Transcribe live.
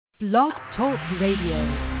Blog Talk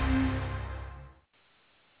Radio.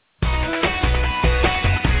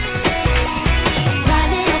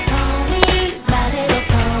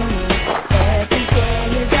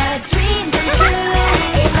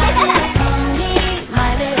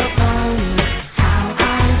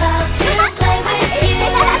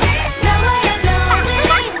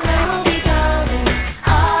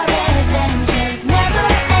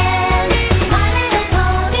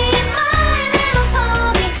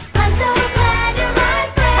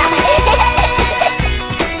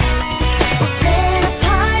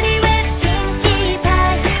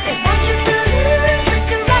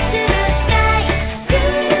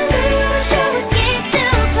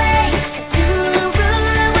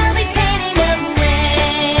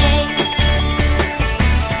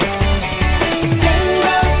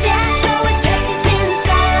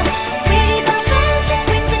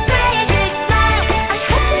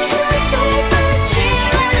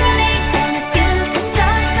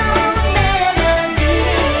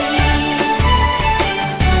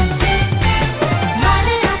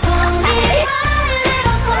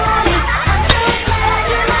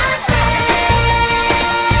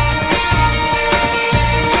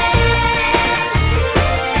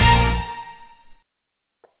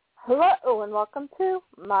 Hello and welcome to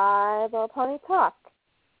My Little Pony Talk.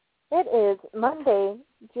 It is Monday,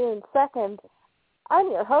 June 2nd. I'm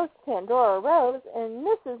your host, Pandora Rose, and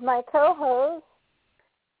this is my co-host,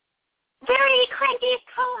 very cranky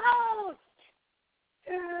co-host.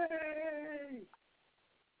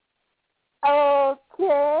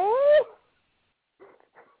 Okay.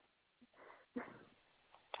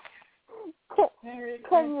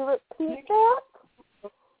 Can you repeat that?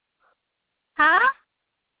 Huh?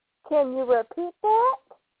 Can you repeat that?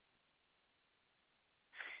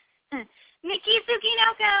 Nikki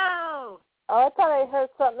Tsukinoko! Oh, I thought I heard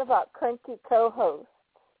something about cranky co-host.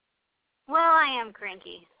 Well, I am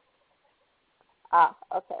cranky. Ah,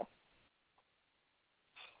 okay.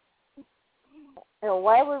 And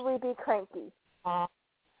why would we be cranky?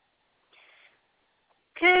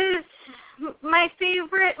 Because one of my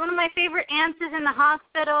favorite aunts is in the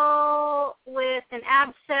hospital with an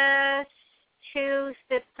abscess tooth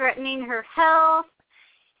that's threatening her health.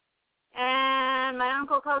 And my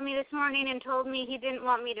uncle called me this morning and told me he didn't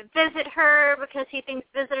want me to visit her because he thinks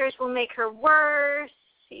visitors will make her worse,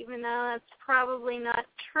 even though that's probably not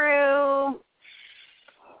true.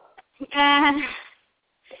 And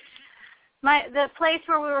the place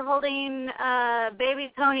where we were holding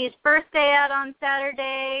baby Pony's birthday at on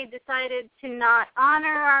Saturday decided to not honor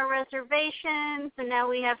our reservations, and now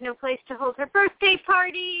we have no place to hold her birthday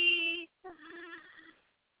party.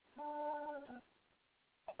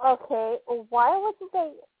 Okay, why wouldn't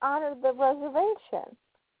they honor the reservation?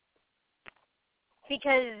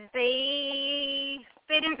 Because they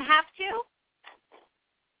didn't have to.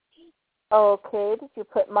 Okay, did you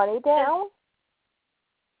put money down?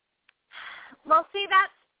 Well, see,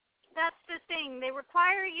 that's the thing. They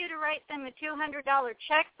require you to write them a $200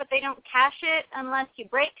 check, but they don't cash it unless you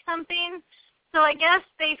break something. So I guess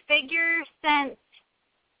they figure since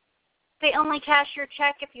they only cash your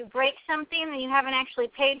check if you break something and you haven't actually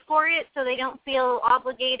paid for it, so they don't feel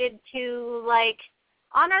obligated to,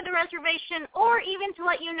 honor the reservation or even to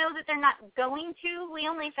let you know that they're not going to. We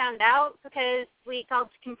only found out because we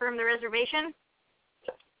called to confirm the reservation.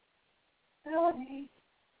 Really?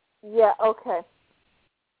 Yeah, okay.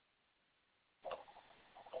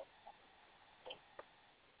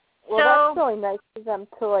 Well, that's really nice of them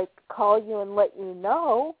to, call you and let you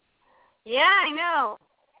know. Yeah, I know.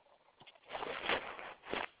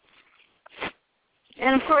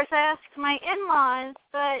 And, of course, I asked my in-laws,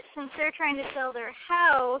 but since they're trying to sell their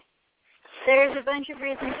house, there's a bunch of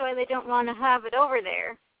reasons why they don't want to have it over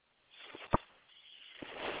there.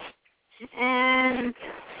 And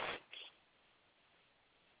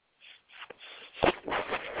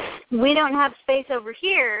we don't have space over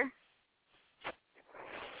here.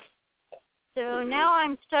 So now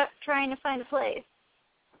I'm stuck trying to find a place.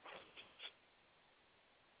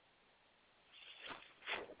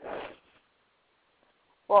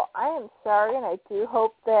 Well, I am sorry, and I do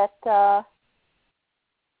hope that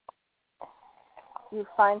you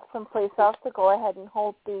find someplace else to go ahead and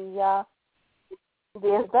hold the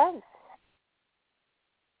event.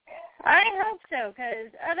 I hope so,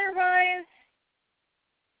 because otherwise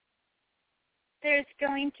there's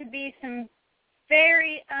going to be some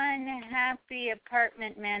very unhappy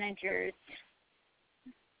apartment managers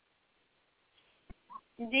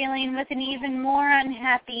dealing with an even more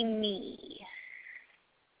unhappy me.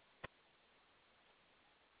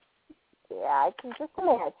 Yeah, I can just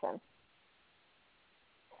imagine.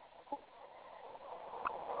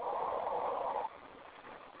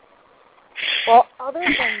 Well, other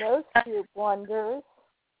than those two blunders,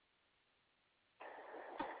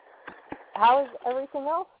 how is everything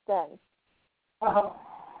else then?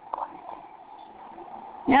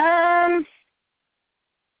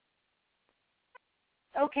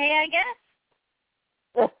 Okay, I guess.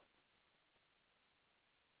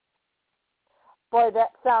 Boy,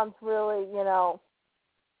 that sounds really, I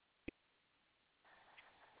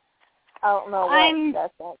don't know what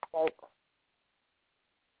that sounds like.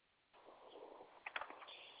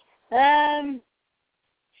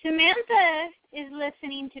 Samantha is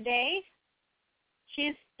listening today.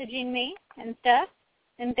 She's messaging me and stuff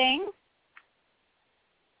and things.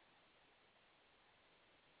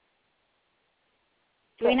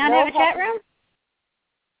 Do we not have a chat room?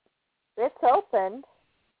 It's open.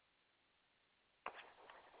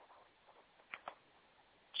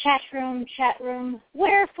 Chat room.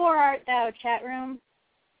 Wherefore art thou, chat room?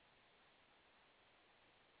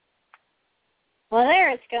 Well, there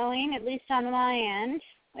it's going, at least on my end.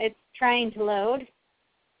 It's trying to load.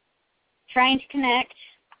 Trying to connect.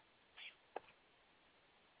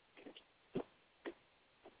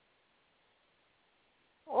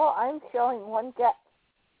 Well, I'm showing one guest.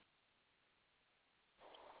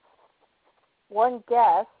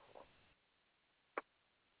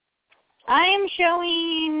 I am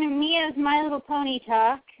showing Mia's My Little Pony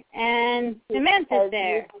Talk, and Samantha's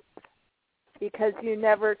there. Because you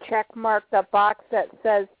never checkmark the box that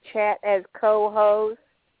says chat as co-host.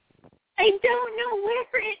 I don't know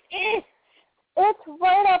where it is. It's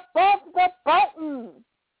right above the button.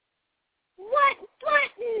 What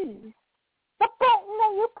button? The button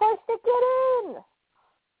that you push to get in.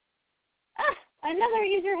 Another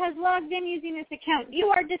user has logged in using this account. You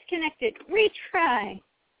are disconnected. Retry.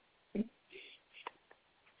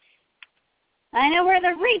 I know where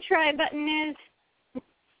the retry button is.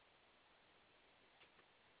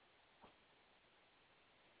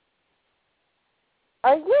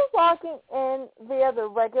 Are you logging in via the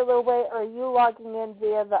regular way, or are you logging in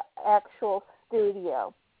via the actual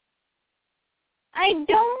studio? I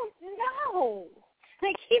don't know.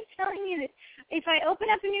 I keep telling you this. If I open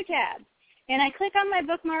up a new tab and I click on my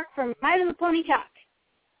bookmark from My Little Pony Talk.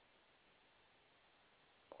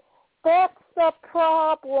 That's the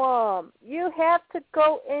problem. You have to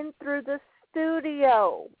go in through the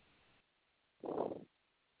studio.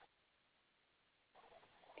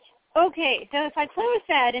 Okay, so if I close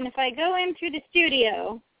that and if I go in through the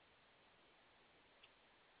studio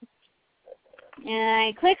and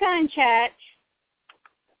I click on chat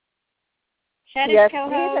is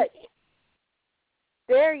co-host.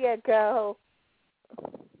 There you go.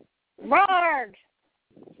 Marg!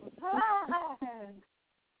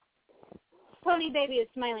 Pony Baby is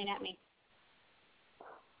smiling at me.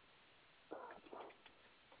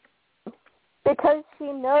 Because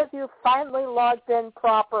she knows you finally logged in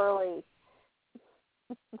properly.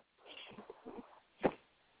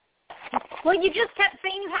 Well, you just kept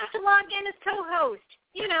saying you have to log in as co-host,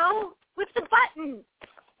 with the button.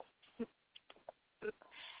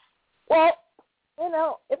 Well,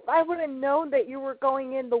 if I would have known that you were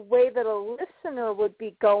going in the way that a listener would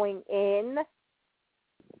be going in,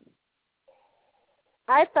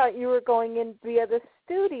 I thought you were going in via the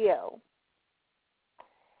studio.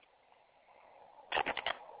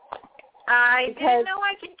 I didn't know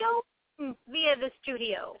I could go via the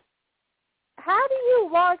studio. How do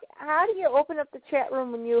you open up the chat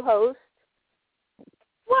room when you host?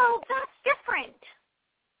 Well, that's different.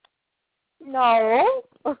 No.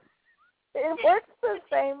 It works the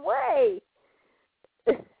same way.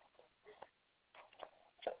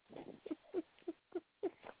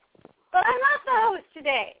 But I'm not the host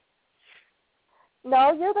today.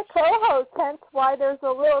 No, you're the co-host, hence why there's a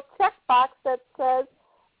little checkbox that says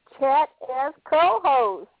chat as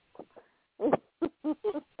co-host.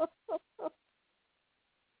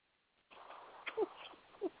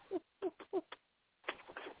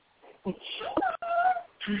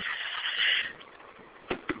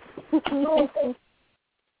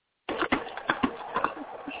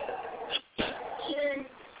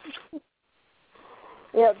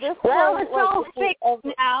 Yeah, this well, way, it's all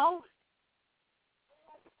fixed now.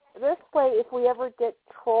 This way, if we ever get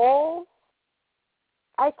trolls,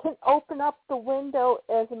 I can open up the window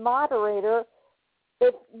as a moderator.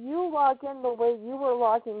 If you log in the way you were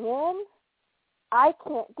logging in, I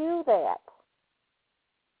can't do that.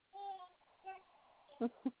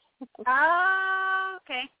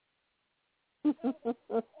 Okay.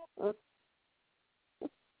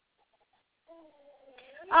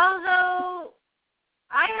 Although,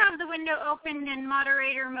 I have the window opened in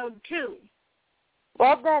moderator mode too.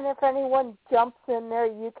 Well, then, if anyone jumps in there,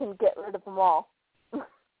 you can get rid of them all.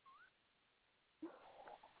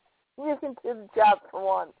 You can do the job for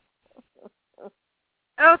once.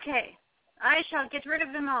 Okay. I shall get rid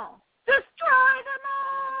of them all. Destroy them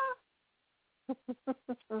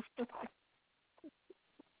all!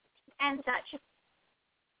 And such.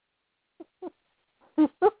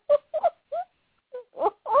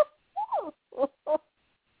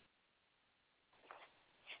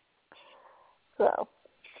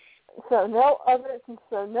 So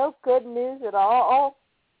no good news at all.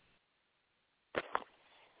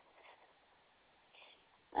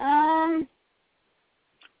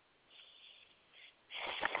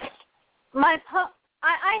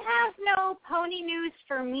 I have no pony news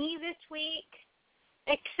for me this week,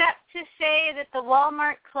 except to say that the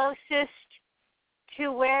Walmart closest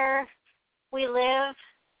to where we live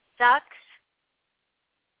sucks.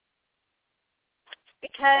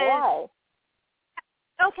 Because, why?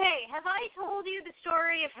 Okay, have I told you the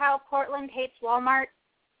story of how Portland hates Walmart?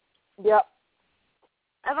 Yep.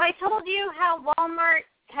 Have I told you how Walmart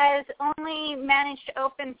has only managed to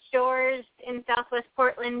open stores in Southwest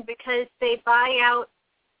Portland because they buy out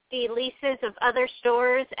the leases of other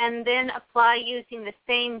stores and then apply using the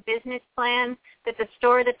same business plan that the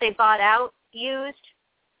store that they bought out used,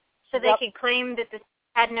 so they could claim that this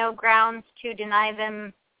had no grounds to deny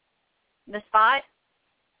them the spot?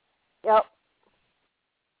 Yep.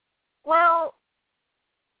 Well,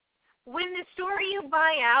 when the store you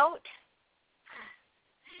buy out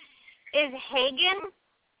is Hagen,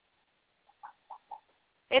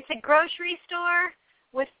 it's a grocery store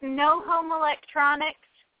with no home electronics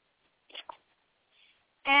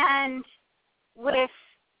and with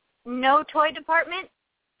no toy department,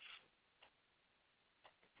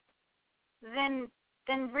 then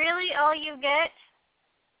really all you get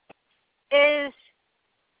is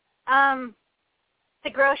the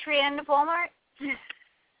grocery end of Walmart.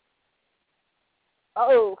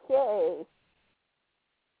 Okay.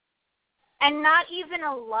 And not even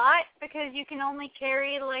a lot, because you can only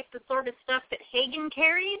carry like the sort of stuff that Hagen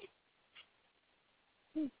carried.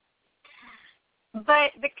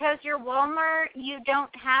 But because you're Walmart, you don't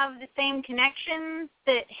have the same connections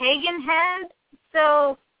that Hagen had.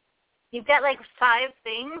 So you've got like 5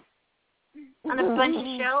 things on a bunch of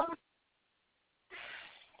shelves.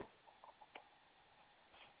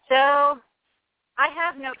 So I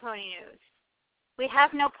have no pony news. We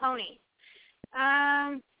have no pony.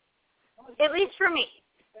 At least for me.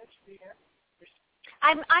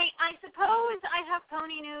 I suppose I have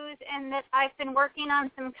pony news and that I've been working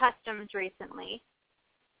on some customs recently.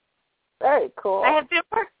 Very cool. I have been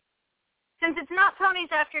since it's not Ponies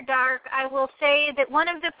After Dark, I will say that one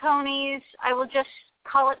of the ponies, I will just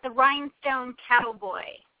call it the Rhinestone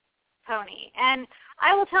Cowboy pony. And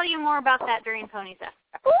I will tell you more about that during Ponies After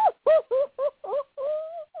Dark.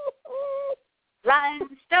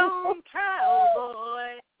 Rhinestone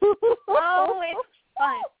Cowboy. Oh, it's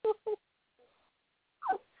fun.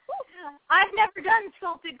 I've never done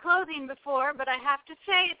sculpted clothing before, but I have to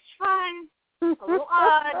say it's fun. A little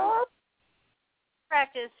odd.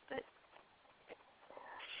 Practice, but...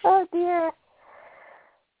 Oh, dear.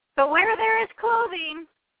 But where there is clothing,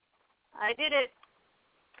 I did it.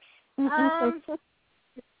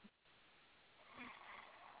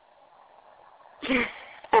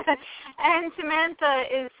 And Samantha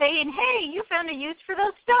is saying, hey, you found a use for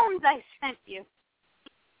those stones I sent you.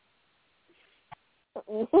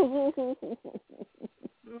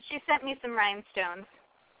 She sent me some rhinestones.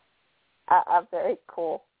 Very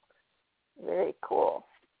cool. Very cool.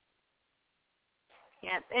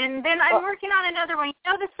 Yes, and then I'm working on another one. You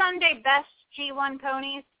know the Sunday Best G1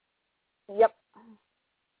 ponies? Yep.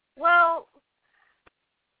 Well,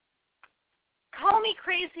 call me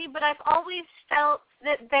crazy, but I've always felt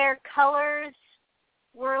that their colors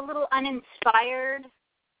were a little uninspired.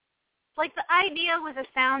 Like, the idea was a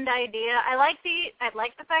sound idea. I like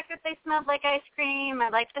the fact that they smelled like ice cream. I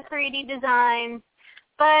like the 3D design.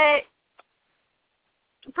 But,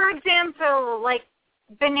 for example, like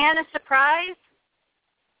Banana Surprise,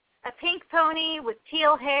 a pink pony with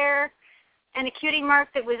teal hair and a cutie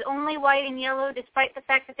mark that was only white and yellow, despite the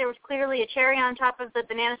fact that there was clearly a cherry on top of the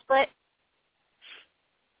banana split.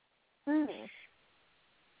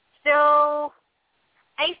 So,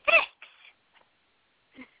 I fixed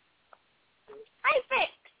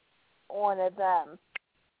one of them.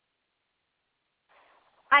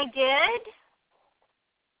 I did.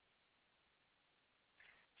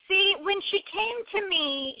 See, when she came to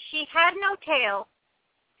me, she had no tail.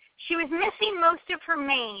 She was missing most of her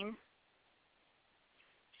mane.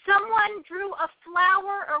 Someone drew a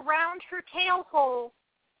flower around her tail hole.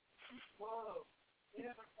 Whoa.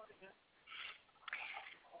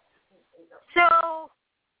 So,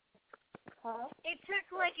 Huh? It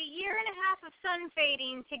took like a year and a half of sun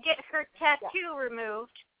fading to get her tattoo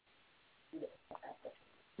removed.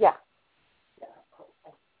 Yeah.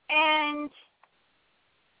 And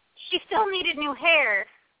she still needed new hair.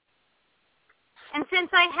 And since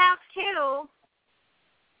I have two,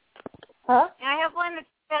 Huh? and I have one that's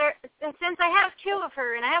better, since I have two of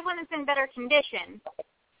her, and I have one that's in better condition,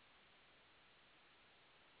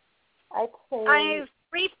 I'd say I've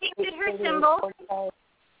repainted her symbol.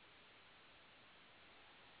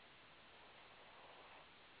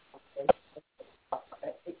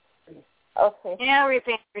 Okay.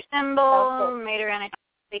 Repainted her symbol, made her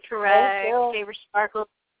anatomically correct, gave her sparkles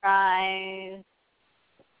in her eyes.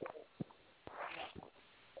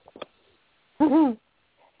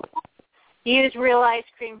 Use real ice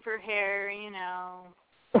cream for hair,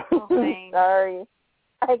 whole thing. Sorry.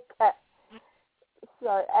 I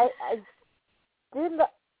did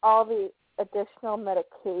all the additional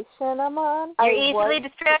medication I'm on. You're easily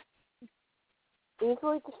distracted,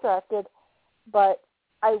 but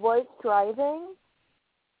I was driving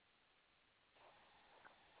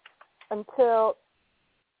until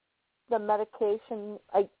the medication,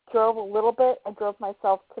 I drove a little bit. I drove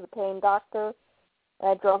myself to the pain doctor,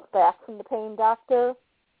 and I drove back from the pain doctor.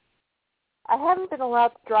 I haven't been allowed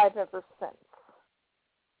to drive ever since.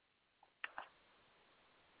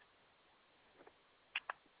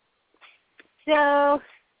 So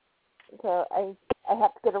I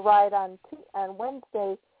have to get a ride on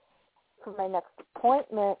Wednesday for my next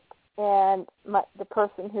appointment, and the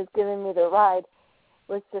person who's giving me the ride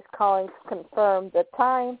was just calling to confirm the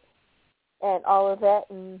time and all of that,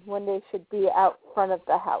 and when they should be out front of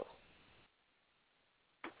the house.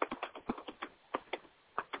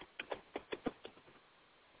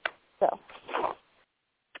 So.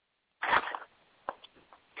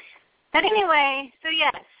 But anyway, so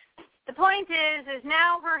yes, the point is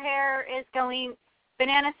now her hair is going,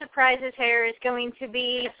 Banana Surprise's hair is going to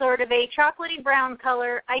be sort of a chocolatey brown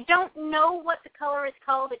color. I don't know what the color is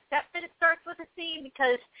called except that it starts with a C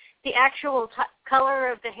because the actual color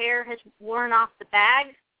of the hair has worn off the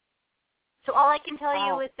bag. So all I can tell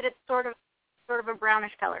you is that it's sort of a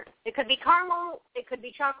brownish color. It could be caramel, it could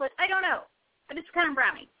be chocolate, I don't know, but it's kind of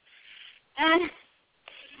browny. And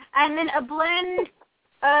then a blend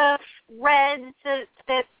of reds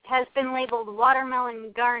that has been labeled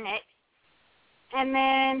watermelon garnet, and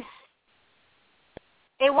then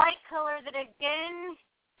a white color that, again,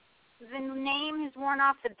 the name has worn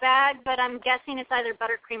off the bag, but I'm guessing it's either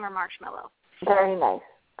buttercream or marshmallow. Very nice.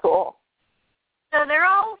 Cool. So they're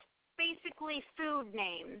all basically food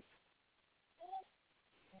names.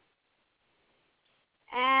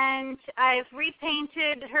 And I've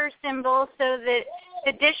repainted her symbol so that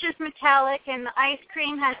the dish is metallic and the ice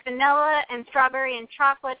cream has vanilla and strawberry and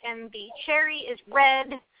chocolate and the cherry is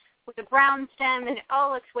red with a brown stem, and it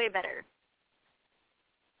all looks way better.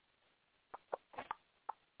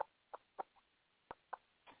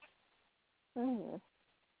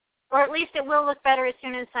 Or at least it will look better as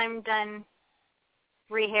soon as I'm done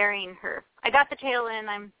rehairing her. I got the tail in.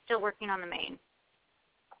 I'm still working on the mane.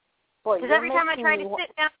 Because every time I try to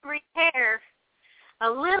sit down and rehair, a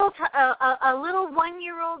little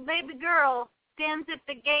 1-year-old baby girl stands at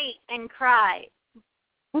the gate and cries.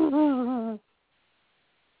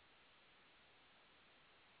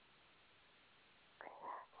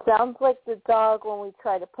 Sounds like the dog when we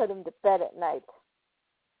try to put him to bed at night.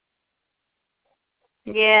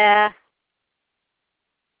 Yeah.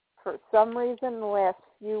 For some reason, the last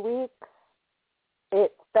few weeks,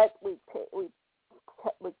 it's that we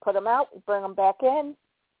put him out, we bring him back in,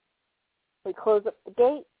 we close up the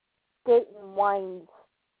gate and whines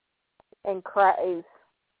and cries.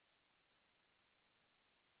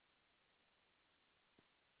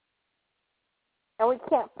 And we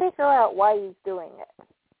can't figure out why he's doing it.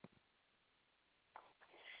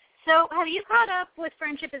 So, have you caught up with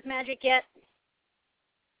Friendship is Magic yet?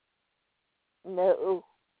 No.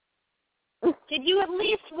 Did you at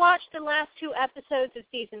least watch the last 2 episodes of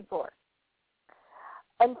Season 4?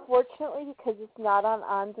 Unfortunately, because it's not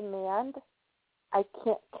on demand, I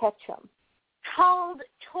can't catch them. Called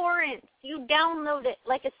torrents. You download it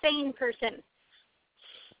like a sane person.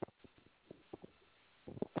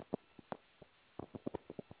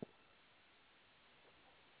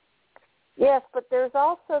 Yes, but there's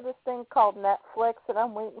also this thing called Netflix, and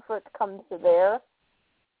I'm waiting for it to come to there.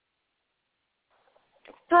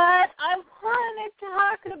 But I wanted to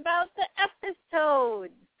talk about the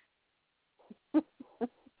episodes.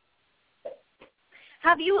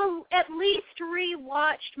 Have you at least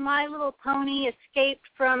rewatched My Little Pony Escaped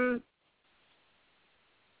from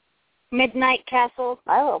Midnight Castle?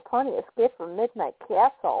 My Little Pony Escaped from Midnight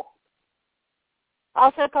Castle.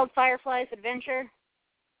 Also called Firefly's Adventure.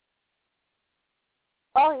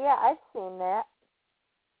 Oh, yeah, I've seen that.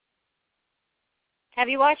 Have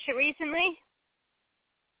you watched it recently?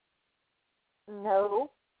 No.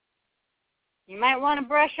 You might want to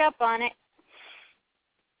brush up on it.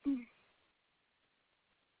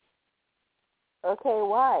 Okay,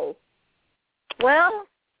 why? Well,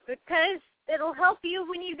 because it'll help you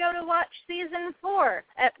when you go to watch Season 4,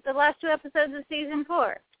 the last 2 episodes of Season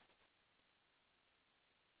 4.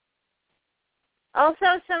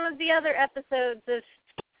 Also, some of the other episodes of,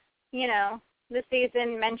 the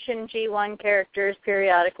season mention G1 characters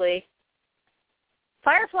periodically.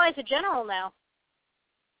 Firefly's a general now.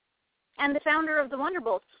 And the founder of the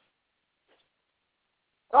Wonderbolts.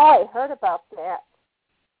 Oh, I heard about that.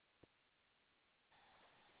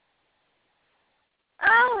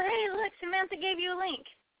 Oh, hey, look, Samantha gave you a link.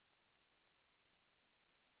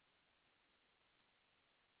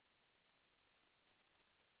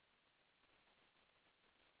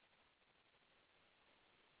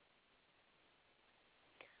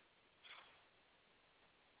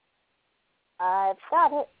 I've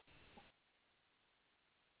got it.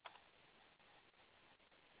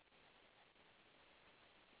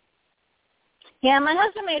 Yeah, my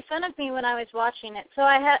husband made fun of me when I was watching it, so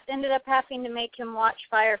I ended up having to make him watch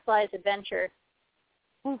Firefly's Adventure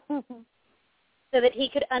so that he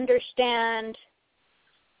could understand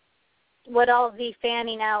what all the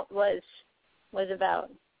fanning out was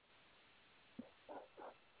about.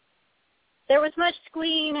 There was much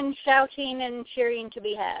squealing and shouting and cheering to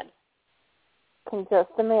be had. Can just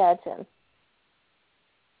imagine.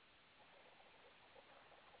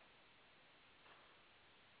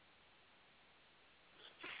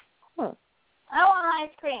 I want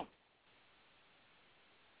ice cream.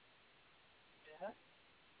 Yeah?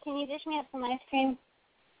 Can you dish me up some ice cream?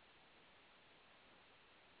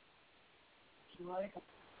 Do you like it?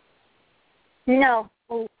 No.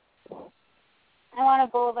 I want a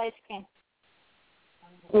bowl of ice cream.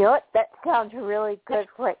 You know what? That sounds really good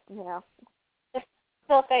right now.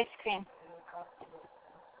 Milk ice cream.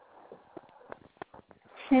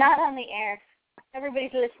 Not on the air.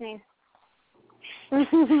 Everybody's listening.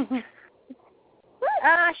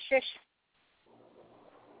 Shush.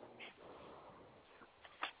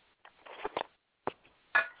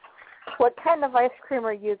 What kind of ice cream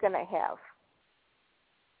are you going to have?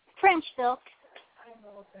 French silk.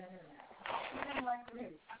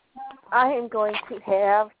 I am going to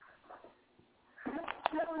have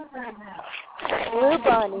Blue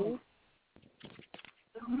Bunny.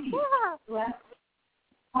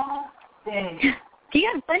 Yeah. Do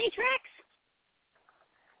you have bunny tracks?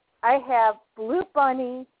 I have Blue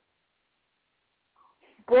Bunny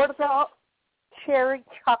Bordeaux cherry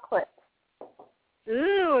chocolate.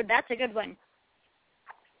 Ooh, that's a good one.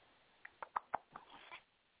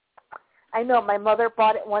 I know, my mother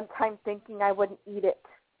bought it one time thinking I wouldn't eat it.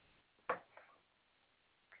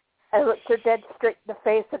 I looked her dead straight in the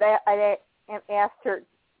face and asked her,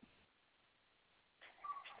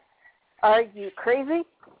 "Are you crazy?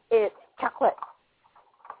 It's chocolate."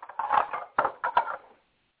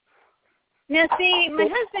 Now, see, my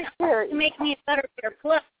husband wants to make me a butterbeer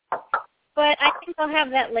float, but I think I'll have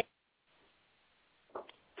that later.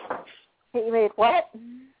 You made what?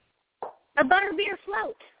 A butterbeer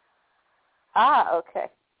float. Ah, okay.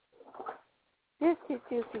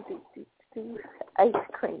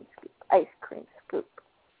 Ice cream scoop.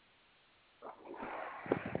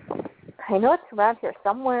 I know it's around here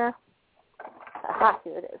somewhere. Aha,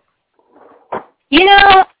 here it is.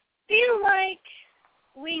 I feel like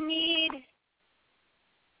we need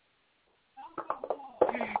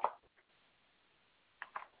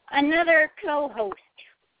another co-host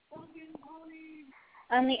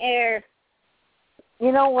on the air.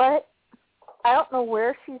 You know what? I don't know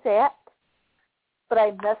where she's at, but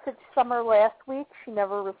I messaged Summer last week. She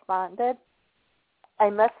never responded. I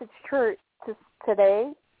messaged her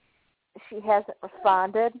today. She hasn't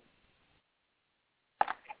responded.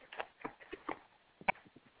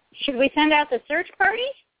 Should we send out the search party?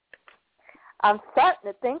 I'm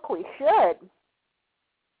starting to think we should.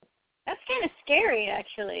 That's kind of scary,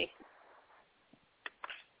 actually.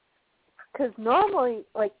 Because normally,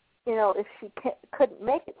 if she couldn't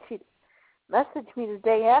make it, she'd message me the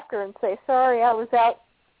day after and say, "Sorry, I was out,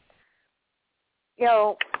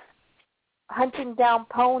 hunting down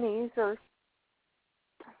ponies or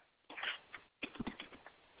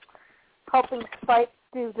helping Spike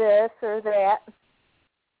do this or that."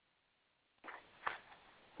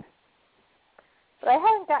 But I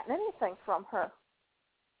haven't gotten anything from her.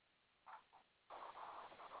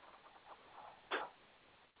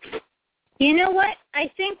 You know what? I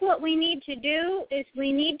think what we need to do is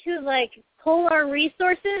we need to, like, pull our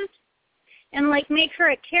resources and, like, make her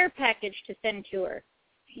a care package to send to her,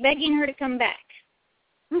 begging her to come back.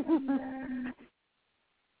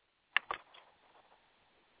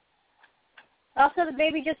 Also, the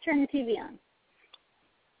baby just turned the TV on.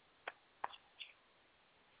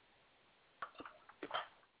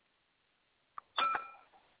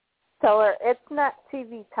 Tell her it's not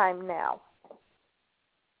TV time now.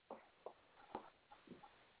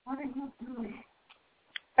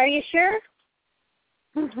 Are you sure?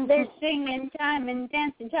 There's singing time and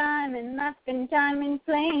dancing time and laughing time and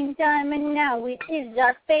playing time, and now it is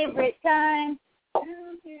our favorite time.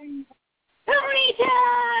 Pony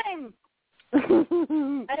time! I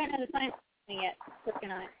don't know the sign yet.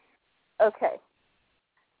 Working on it. Okay.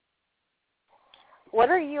 What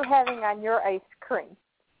are you having on your ice cream?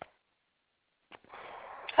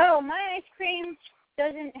 Oh, my ice cream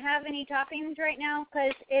doesn't have any toppings right now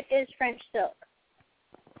because it is French silk.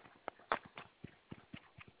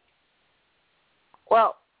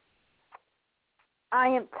 Well, I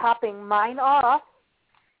am topping mine off.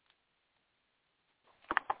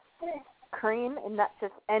 Cream, and not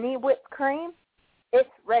just any whipped cream. It's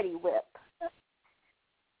Ready Whip.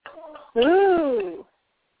 Ooh.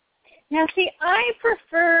 Now, see, I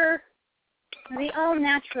prefer the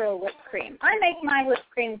all-natural whipped cream. I make my whipped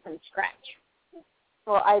cream from scratch.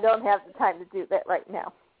 Well, I don't have the time to do that right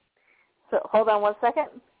now. So hold on one second.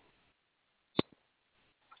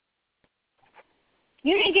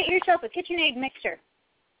 You need to get yourself a KitchenAid mixer.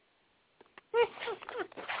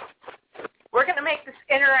 We're going to make this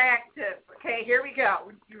interactive. Okay, here we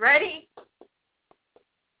go. You ready?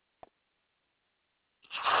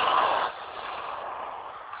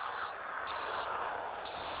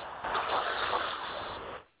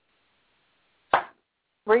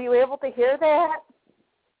 Were you able to hear that?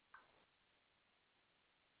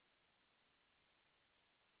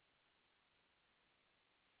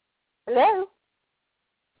 Hello?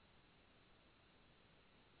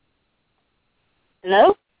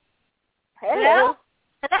 Hello? Hello?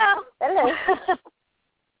 Hello? Hello?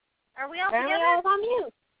 Are we all together? I was on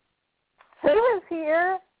mute. Who is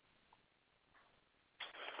here?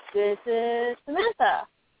 This is Samantha.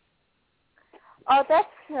 Oh, that's,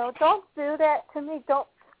 don't do that to me. Don't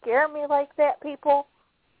scare me like that, people.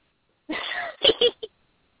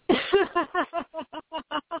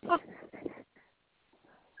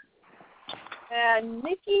 And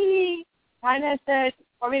Nikki kind of said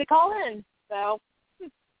for me to call in, so.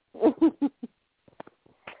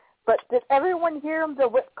 But did everyone hear the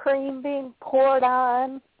whipped cream being poured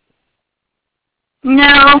on?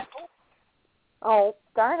 No. Oh,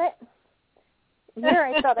 darn it.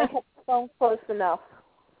 Here, I thought I had the phone close enough.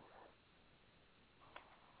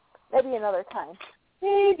 Maybe another time.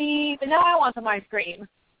 Maybe, but now I want some ice cream.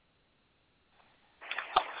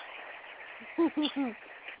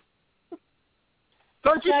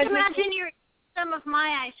 Well, just imagine you're some of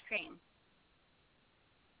my ice cream.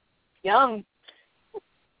 Yum.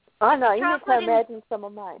 Oh, no, you need to imagine some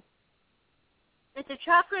of mine. It's a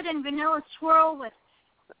chocolate and vanilla swirl with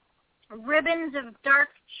ribbons of dark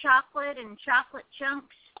chocolate and chocolate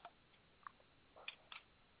chunks.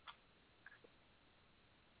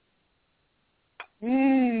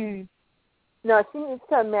 Mmm. No, she needs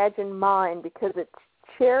to imagine mine because it's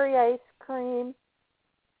cherry ice cream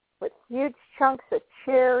with huge chunks of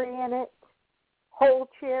cherry in it, whole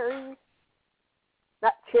cherries,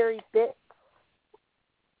 not cherry bits.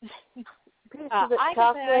 Pieces of I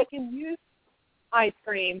chocolate. can say I can use ice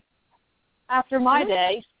cream after my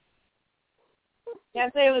day.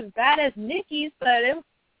 Can't say it was bad as Nikki's, but it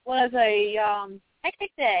was a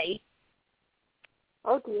hectic day.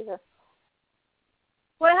 Oh, dear.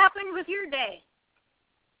 What happened with your day?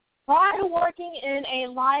 Try working in a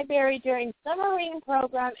library during summer reading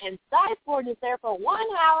program, and Sideboard is there for 1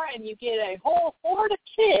 hour, and you get a whole horde of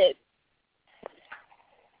kids.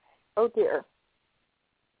 Oh, dear.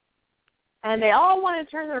 And they all want to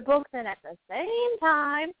turn their books in at the same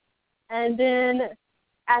time, and then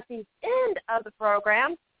at the end of the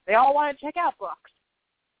program, they all want to check out books.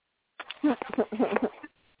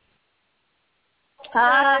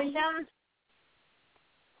 Sounds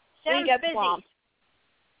busy. Swamped.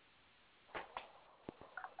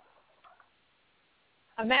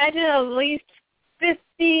 Imagine at least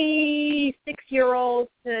 56-year-olds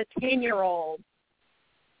to 10-year-olds.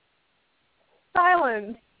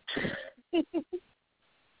 Silence.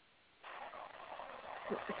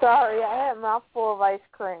 Sorry, I had a mouthful of ice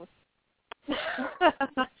cream.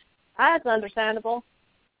 That's understandable.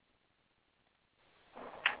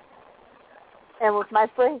 And with my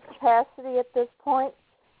brain capacity at this point,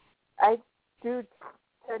 I do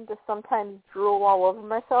tend to sometimes drool all over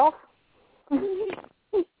myself.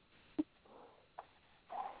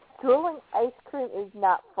 Drooling ice cream is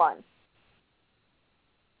not fun.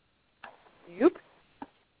 Yoop.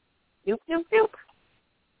 Yoop, yoop, yoop.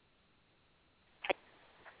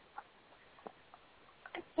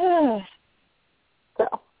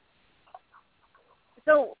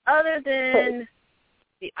 So other than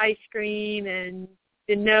the ice cream and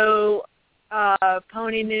the no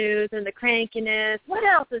pony news and the crankiness, what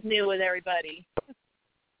else is new with everybody?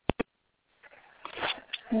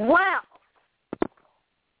 Well,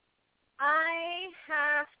 I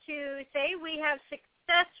have to say we have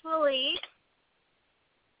successfully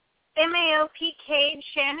MAOPK'd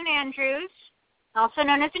Shannon Andrews, also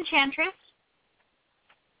known as Enchantress.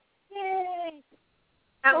 Yay!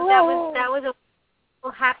 That was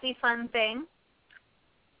a happy, fun thing.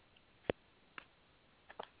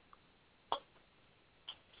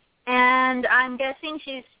 And I'm guessing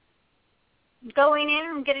she's going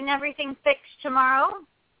in and getting everything fixed tomorrow.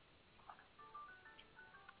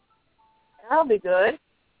 That'll be good.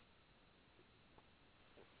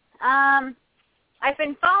 I've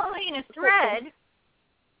been following a thread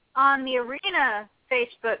on the Arena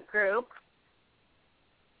Facebook group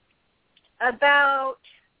about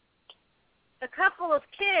a couple of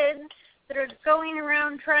kids that are going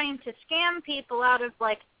around trying to scam people out of,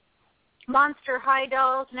 like, Monster High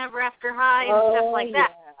dolls and Ever After High and stuff like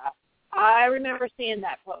that. Yeah. I remember seeing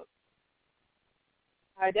that post.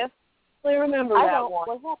 I definitely remember that one.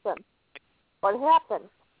 What happened?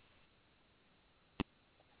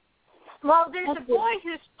 Well, there's a boy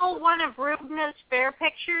who stole one of Rubna's fair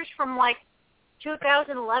pictures from, like,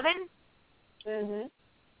 2011. Mm-hmm.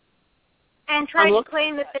 And tried to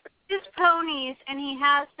claim that they're his ponies and he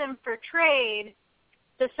has them for trade.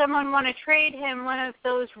 Does someone want to trade him one of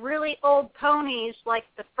those really old ponies, like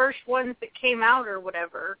the first ones that came out or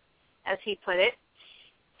whatever, as he put it,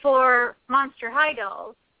 for Monster High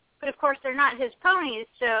dolls? But, of course, they're not his ponies,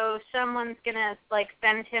 so someone's going to, like,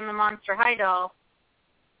 send him a Monster High doll.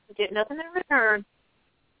 Get nothing in return.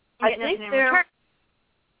 I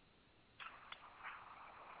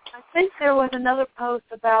think there was another post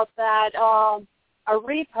about that, a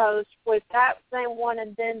repost with that same one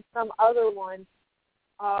and then some other one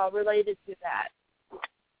related to that.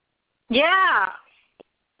 Yeah.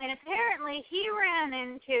 And apparently he ran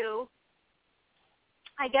into,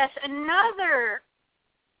 I guess, another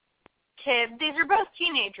kid. These are both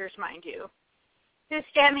teenagers, mind you, who's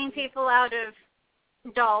scamming people out of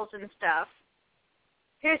dolls and stuff,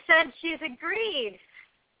 who said she's agreed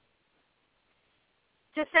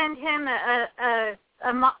to send him an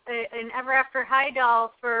Ever After High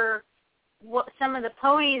doll for some of the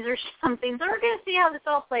ponies or something. So we're going to see how this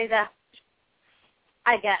all plays out,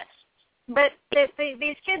 I guess. But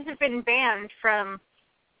these kids have been banned from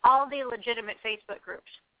all the legitimate Facebook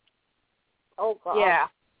groups. Oh, God. Yeah.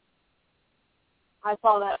 I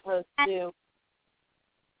saw that post, too.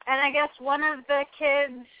 And I guess one of the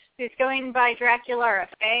kids who's going by Dracula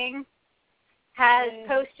Fang has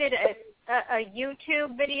posted a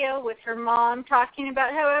YouTube video with her mom talking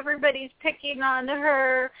about how everybody's picking on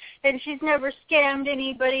her and she's never scammed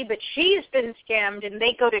anybody, but she's been scammed, and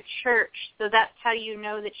they go to church, so that's how you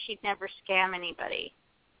know that she'd never scam anybody.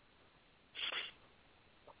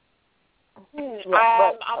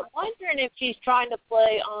 I'm wondering if she's trying to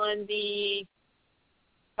play on the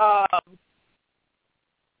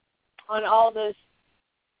on all this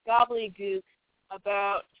gobbledygook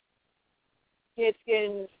about kids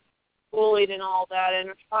getting bullied and all that, and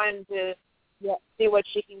trying to see what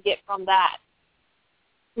she can get from that.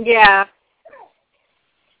 Yeah.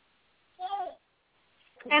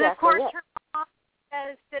 Exactly. And, of course, her mom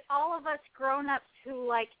says that all of us grown-ups who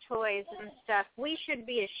like toys and stuff, we should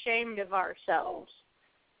be ashamed of ourselves.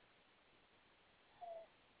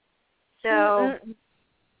 So...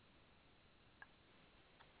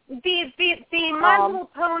 The My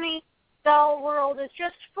Little Pony doll world is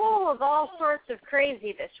just full of all sorts of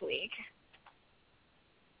crazy this week.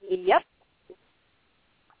 Yep.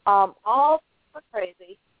 All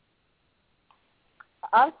crazy.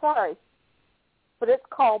 I'm sorry, but it's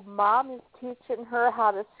called Mom is Teaching Her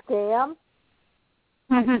How to Scam.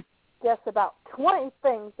 Mm-hmm. Guess about 20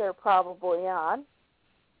 things they're probably on,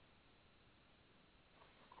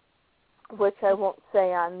 which I won't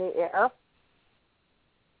say on the air.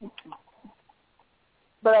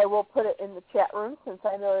 But I will put it in the chat room since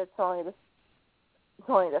I know it's only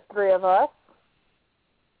the three of us.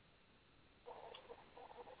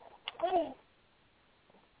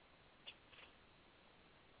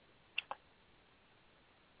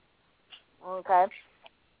 Okay.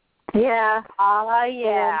 Yeah.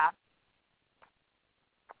 Yeah.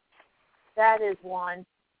 That is one.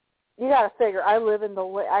 You got to figure. I live in the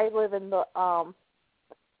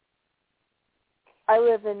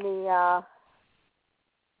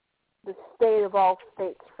state of all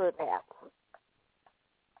states for that.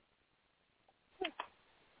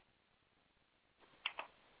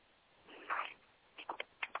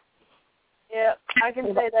 Yeah, I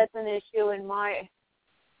can say that's an issue in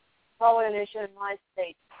probably an issue in my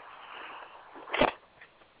state.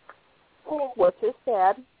 Which is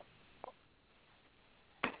sad.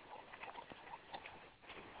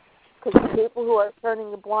 Because the people who are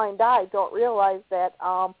turning a blind eye don't realize that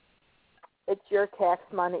it's your tax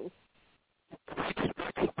money.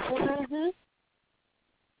 Mm-hmm.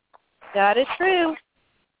 That is true.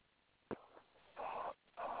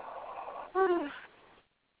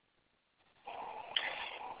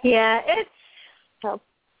 Yeah, it's... Oh.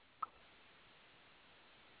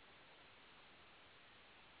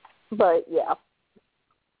 But, yeah.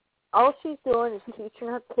 All she's doing is teaching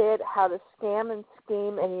her kid how to scam and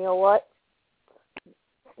scheme, and you know what?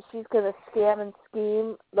 She's going to scam and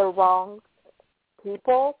scheme the wrong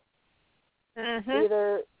people. Mm-hmm.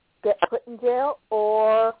 Either get put in jail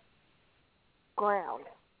or ground.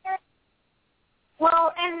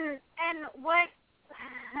 Well, and what's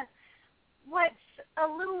a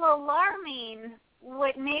little alarming,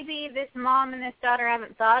 what maybe this mom and this daughter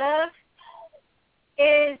haven't thought of,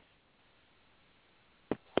 is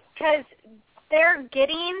because they're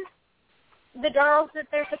getting the dolls that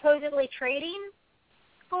they're supposedly trading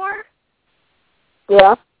for.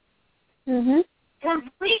 Yeah. Mhm.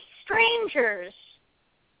 Complete strangers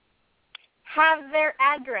have their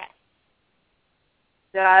address.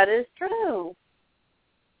 That is true.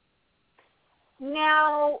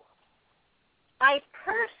 Now, I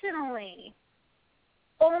personally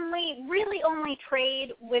only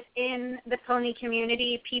trade within the pony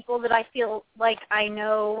community, people that I feel like I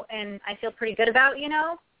know and I feel pretty good about, you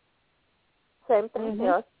know? Same thing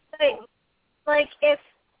here. Like if,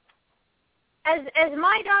 as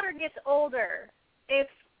my daughter gets older, if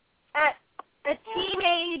at a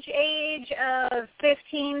teenage age of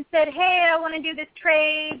 15 said, hey, I want to do this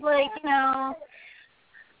trade, like, you know,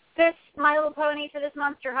 this My Little Pony for this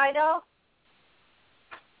Monster High doll,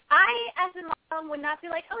 I, as a mom, would not be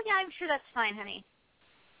like, oh, yeah, I'm sure that's fine, honey.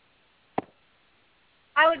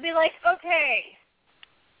 I would be like, okay,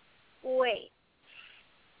 wait.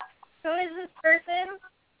 Who is this person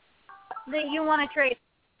that you want to trade?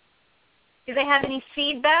 Do they have any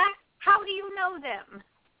feedback? How do you know them?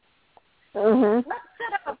 Mhm. Let's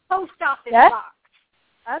set up a post office box.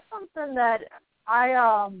 That's something that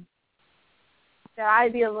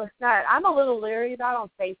I'm a little leery about on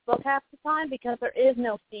Facebook half the time because there is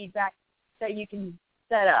no feedback that you can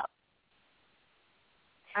set up.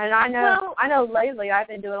 And I know lately I've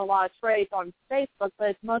been doing a lot of trades on Facebook, but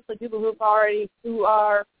it's mostly people who are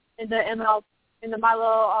in the My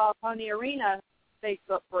Little Pony Arena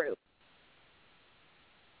Facebook group.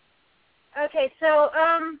 Okay, so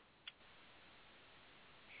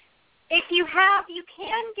if you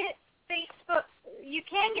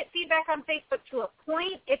can get feedback on Facebook to a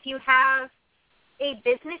point if you have a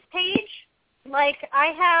business page. Like I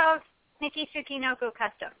have Nikki Tsukinoko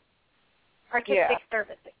Custom, Artistic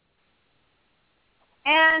Services.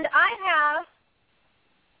 And I have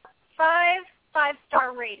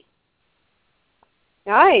 5-star ratings.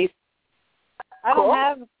 Nice. I Cool. don't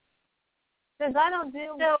have, since I don't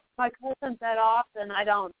do my customs that often, I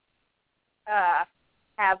don't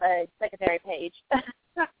have a secondary page.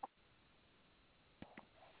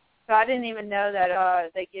 So I didn't even know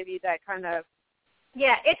that they give you that kind of...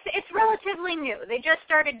 Yeah, it's relatively new. They just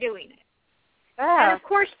started doing it. Ah. And, of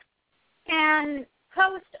course, you can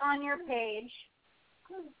post on your page.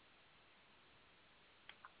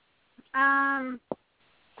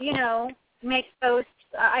 You know, make posts.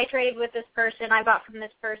 I traded with this person. I bought from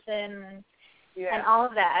this person, and all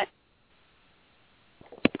of that.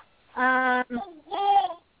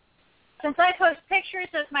 Since I post pictures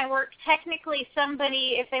of my work, technically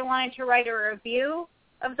somebody, if they wanted to write a review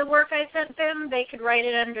of the work I sent them, they could write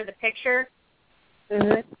it under the picture.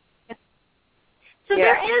 Mm-hmm. So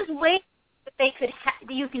there is ways that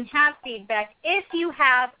you can have feedback if you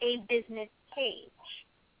have a business page.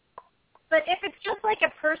 But if it's just like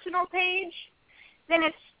a personal page, then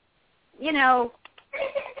it's, you know,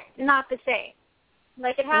 not the same.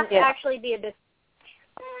 Like it has to actually be a business.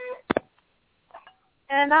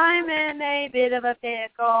 And I'm in a bit of a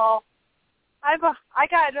pickle. I got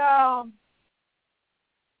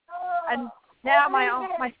and now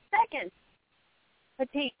my second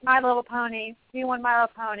petite My Little Pony, V1 My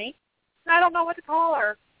Little Pony. And I don't know what to call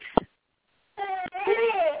her.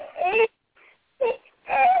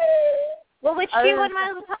 she one My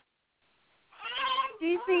Little Pony?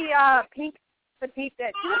 She's the pink petite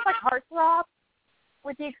that she looks like Heartthrob,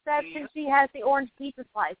 with the exception she has the orange pizza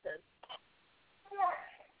slices.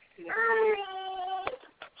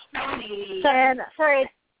 Sorry,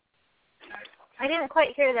 I didn't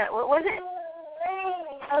quite hear that. What was it?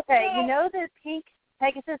 Okay, you know the pink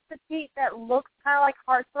Pegasus petite that looks kind of like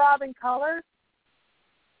Heartthrob in color?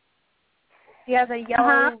 She has a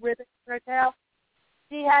yellow ribbon in her tail.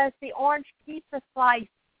 She has the orange pizza slice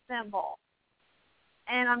symbol.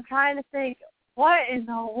 And I'm trying to think, what in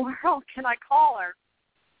the world can I call her?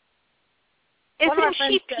 Isn't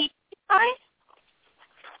she Pizza Pie?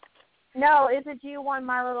 No, isn't you one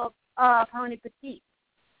My Little Pony Petite?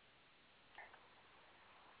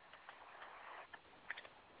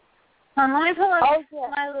 Let me pull up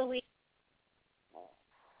My Little Week.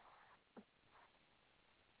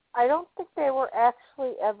 I don't think they were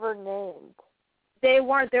actually ever named. They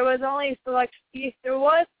weren't. There was only select. There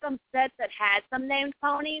was some sets that had some named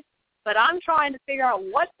ponies, but I'm trying to figure out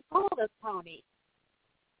what to call this pony.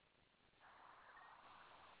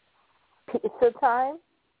 Pizza time?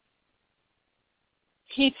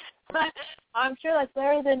 Pizza. I'm sure that's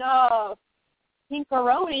better than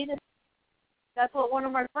Pinkaroni. That's what one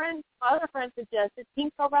of my other friends suggested.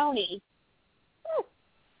 Pinkaroni.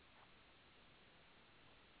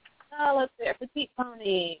 Oh, let's see. A petite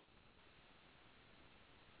pony.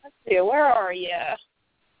 Let's see. Where are you?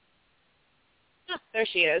 Oh, there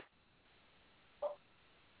she is.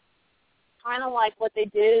 Kind of like what they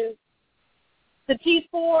do. The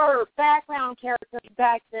T4 background characters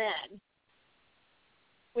back then,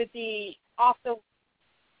 with the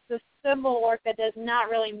symbol work that does not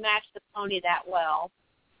really match the pony that well.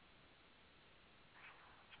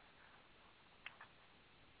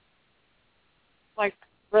 Like,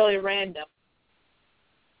 really random.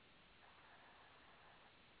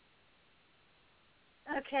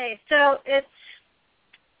 Okay, so it's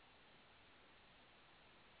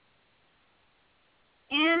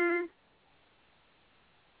in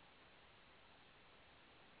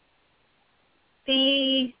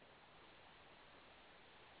the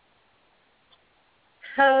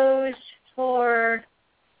pose for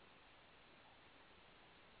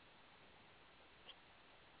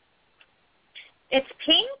it's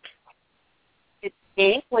pink? It's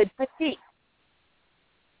pink with petite.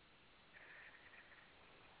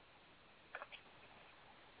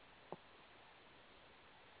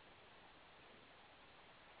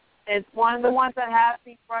 It's one of the ones that has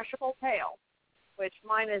the brushable tail, which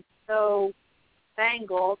mine is so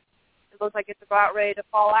tangled, it looks like it's about ready to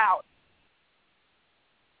fall out.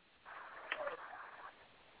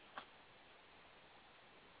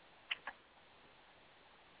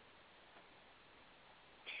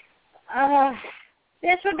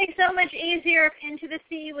 This would be so much easier if Into the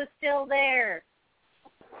Sea was still there.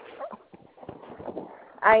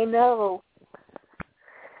 I know.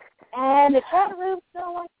 And the chat room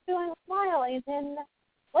still likes doing smileys and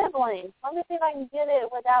wibbling. Let me see if I can get it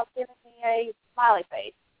without giving me a smiley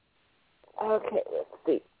face. Okay, let's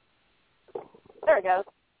see. There it goes.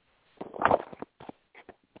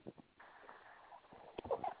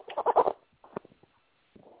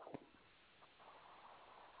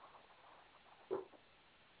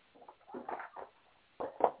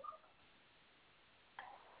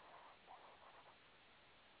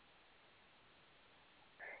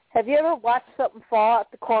 Have you ever watched something fall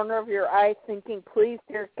out the corner of your eye thinking, please,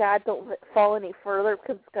 dear God, don't let it fall any further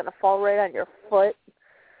because it's going to fall right on your foot?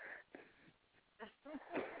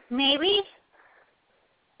 Maybe.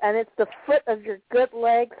 And it's the foot of your good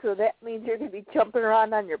leg, so that means you're going to be jumping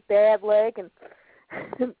around on your bad leg, and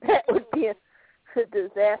that would be a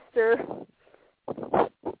disaster.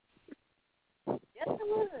 Yes, it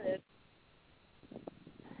would.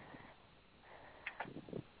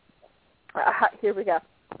 Here we go.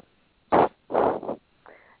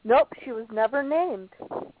 Nope, she was never named.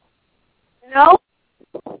 Nope.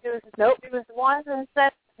 It was one of the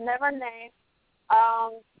sets never named.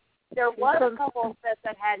 There was a couple of sets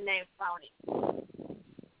that had named ponies.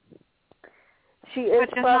 She is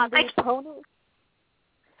from the pony.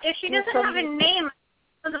 If she doesn't have a name,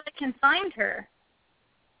 I can find her.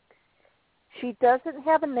 She doesn't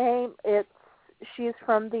have a name. She's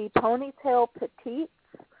from the Ponytail Petites,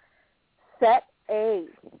 Set A.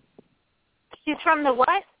 She's from the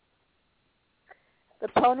what? The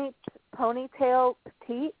Ponytail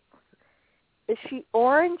Petites. Is she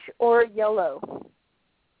orange or yellow?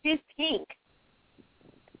 She's pink.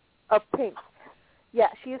 Oh, pink. Yeah,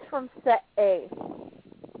 she's from Set A.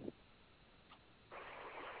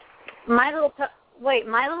 My Little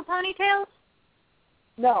Ponytails?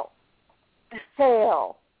 No.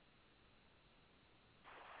 Tail.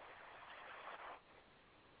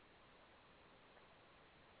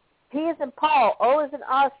 P is in Paul, O is in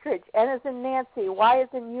ostrich, N is in Nancy, Y is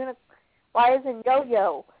in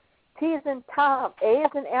yo-yo, T is in Tom, A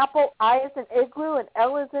is in apple, I is in igloo, and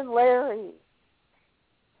L is in Larry.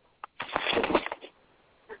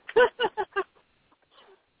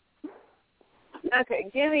 Okay,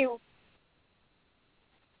 give me...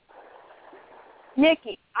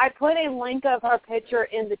 Nikki, I put a link of her picture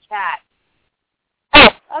in the chat. Oh,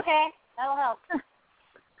 okay. That'll help.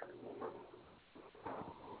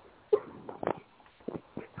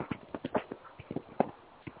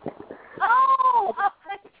 Oh, a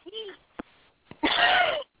petite.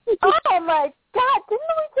 Oh, my God.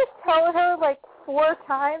 Didn't we just tell her like 4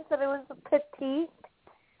 times that it was a petite?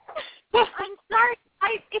 I'm sorry.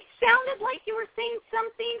 It sounded like you were saying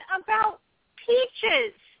something about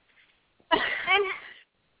peaches.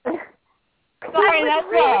 And sorry,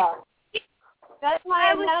 that's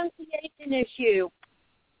my enunciation issue.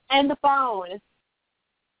 And the phone.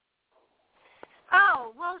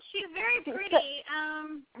 Oh, well, she's very pretty.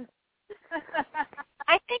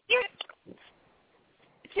 I think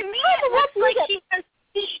to me, it looks like she has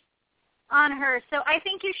cheese on her, so I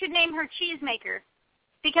think you should name her Cheesemaker,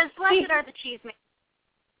 because blessed are the cheesemakers.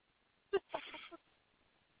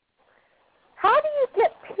 How do you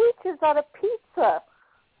get peaches out of pizza?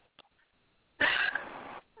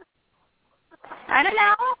 I don't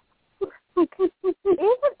know.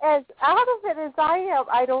 Even as out of it as I am,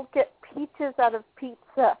 I don't get peaches out of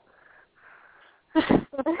pizza.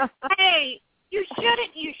 Hey, you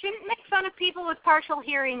shouldn't make fun of people with partial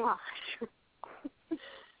hearing loss.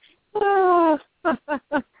 Hey,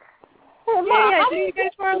 Mom, how do you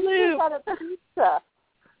get for a loop out of pizza?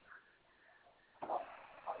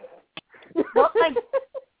 Well,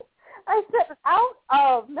 I said out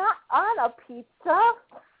of, not on a pizza.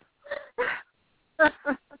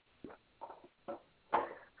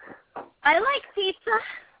 I like pizza.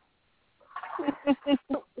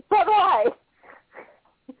 So do I.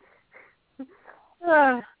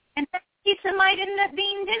 And that pizza might end up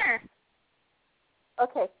being dinner.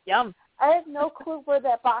 Okay. Yum. I have no clue where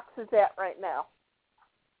that box is at right now.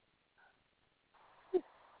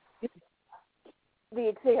 The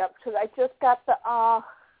exam, because I just got the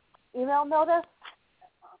email notice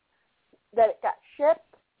that it got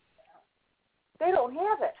shipped. They don't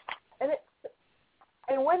have it,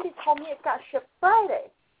 and Wendy told me it got shipped Friday.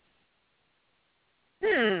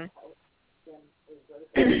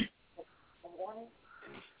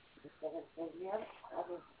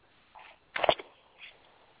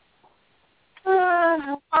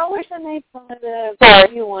 I wish I made fun of the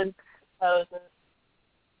new one poses.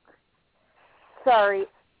 Sorry,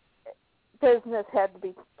 business had to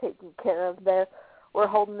be taken care of there. We're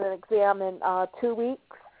holding an exam in 2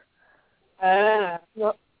 weeks.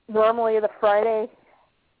 Normally the Friday,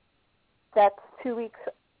 that's 2 weeks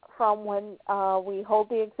from when we hold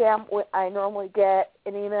the exam. I normally get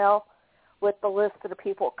an email with the list of the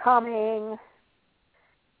people coming,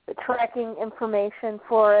 the tracking information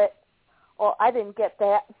for it. Well, I didn't get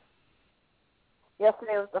that.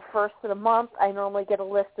 Yesterday was the first of the month. I normally get a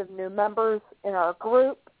list of new members in our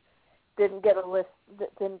group. Didn't get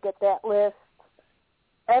that list.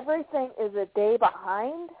 Everything is a day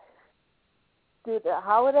behind due to the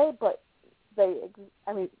holiday, but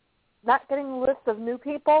not getting a list of new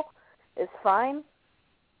people is fine.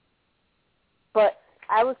 But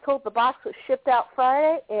I was told the box was shipped out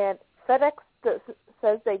Friday, and FedEx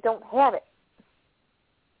says they don't have it.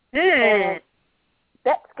 And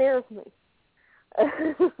that scares me.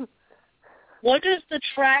 What does the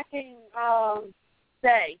tracking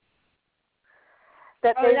say?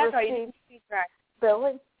 That they that's received right.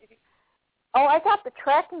 billing. Oh, I got the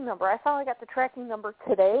tracking number. I finally got the tracking number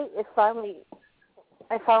today. I finally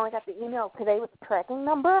got the email today with the tracking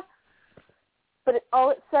number. But all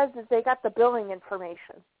it says is they got the billing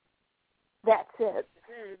information. That's it.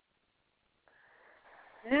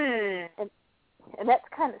 And that's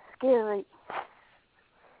kind of scary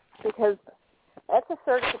because that's a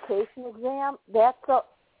certification exam. That's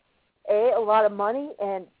A, a lot of money,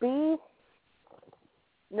 and B,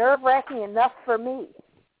 nerve-wracking enough for me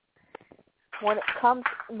when it comes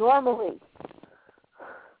normally.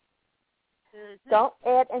 Don't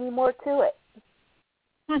add any more to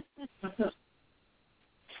it.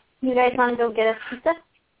 You guys want to go get us pizza?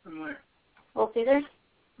 From where? Little Caesars?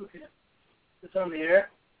 Okay. It's on the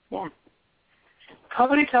air? Yeah.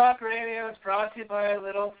 Company Talk Radio is brought to you by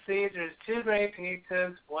Little Caesars. 2 great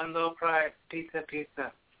pizzas, 1 low price. Pizza.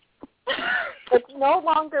 It's no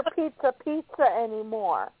longer pizza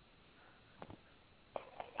anymore.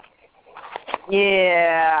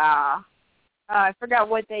 Yeah. I forgot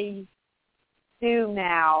what they do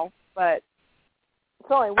now, but...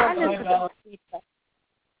 only one $5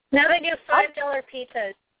 Now they do $5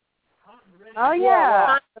 pizzas. Oh,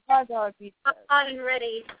 yeah. The $5 pizza. Hot and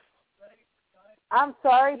ready. I'm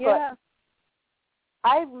sorry, Yeah. but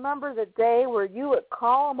I remember the day where you would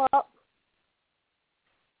call them up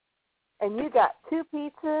and you got 2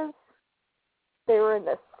 pizzas. They were in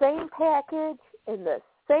the same package, in the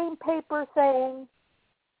same paper thing,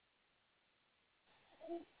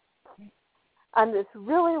 on this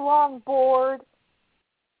really long board.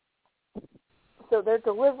 So their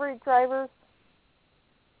delivery drivers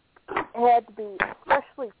had to be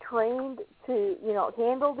specially trained to,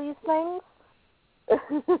 handle these things.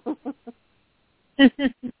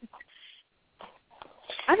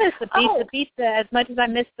 I miss the pizza as much as I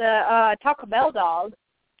miss the Taco Bell dog.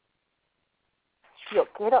 Yo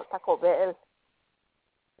quiero Taco Bell.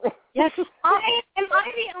 Yes. Am I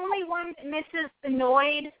the only one that misses the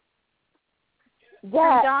Noid from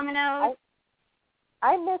Yeah, Domino's?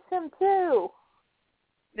 I miss him too.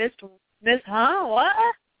 Miss, huh? What?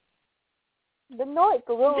 The Noid,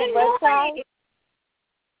 the little The red Noid. guy.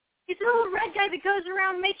 He's a little red guy that goes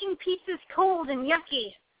around making pizzas cold and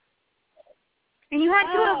yucky. And you had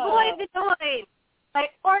to avoid the Noid by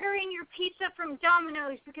ordering your pizza from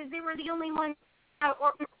Domino's because they were the only ones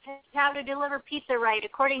how to deliver pizza right,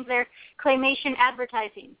 according to their claymation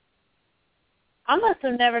advertising. I must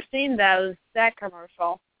have never seen that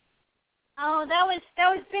commercial. Oh, that was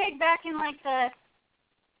big back in like the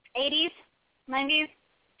 80s, 90s.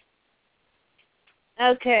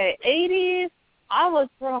 Okay, 80s. I was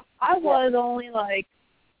only like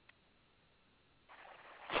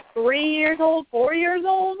 3 years old, 4 years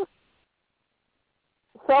old.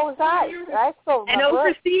 So was I. I still remember. And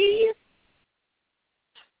overseas.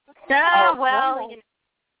 Well,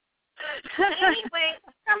 anyway,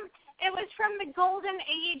 it was from the golden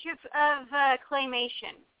age of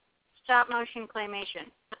claymation, stop motion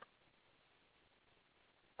claymation.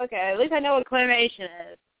 Okay, at least I know what claymation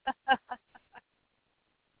is.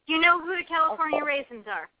 You know who the California Raisins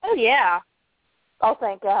are? Oh yeah. Oh,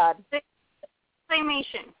 thank God.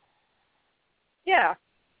 Claymation. Yeah.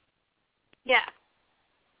 Yeah.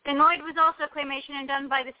 The Noid was also claymation and done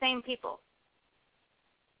by the same people.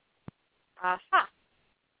 Aha.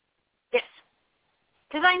 Yes.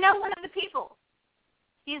 Because I know one of the people.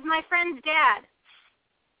 He's my friend's dad.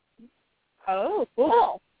 Oh,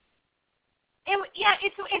 cool.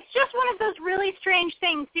 It's just one of those really strange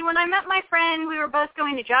things. See, when I met my friend, we were both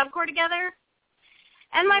going to Job Corps together,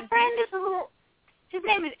 and my friend is his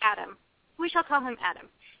name is Adam. We shall call him Adam.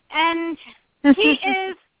 And he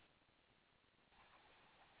is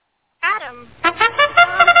Adam.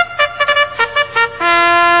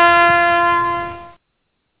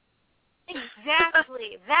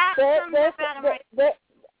 Exactly. That sums up Adam right.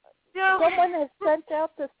 Someone has sent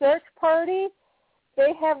out the search party.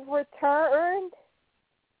 They have returned.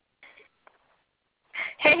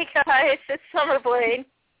 Hey guys, it's Summerblade.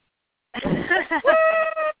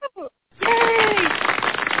 Yay!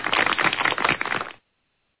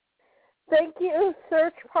 Thank you,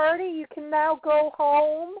 search party. You can now go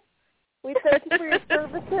home. We thank you for your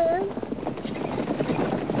services.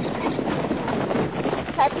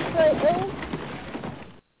 Happy birthday.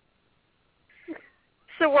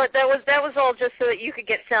 So what? That was all just so that you could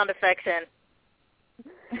get sound effects in.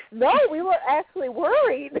 No, we were actually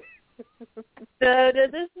worried. So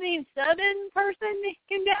does this mean Southern person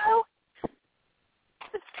can go?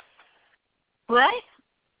 What?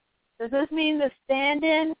 Does this mean the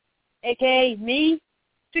stand-in, a.k.a. me,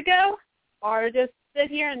 to go? Or just sit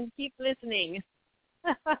here and keep listening?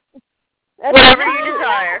 Whatever you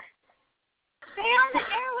desire. Stay on the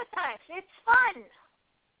air with us. It's fun.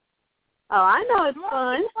 Oh, I know it's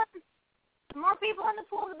fun. The more people in the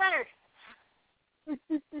pool, the better.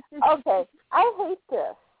 Okay, I hate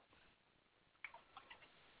this.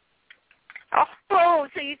 Oh,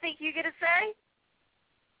 so you think you get a say?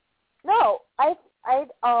 No, I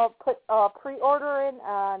put pre-order in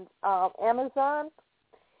on Amazon,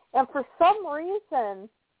 and for some reason,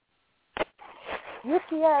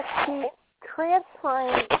 UPS keeps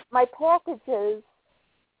transferring my packages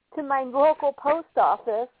to my local post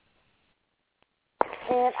office,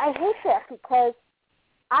 and I hate that because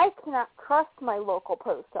I cannot trust my local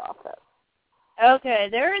post office. Okay,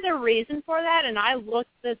 there is a reason for that, and I looked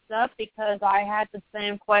this up because I had the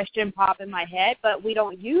same question pop in my head, but we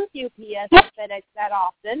don't use UPS and FedEx that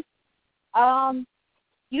often.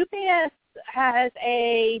 UPS has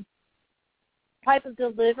a type of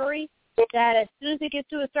delivery that as soon as it gets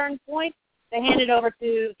to a certain point, they hand it over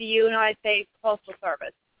to the United States Postal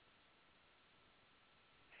Service.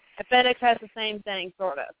 And FedEx has the same thing,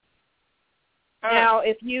 sort of. Now,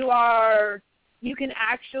 if you are you can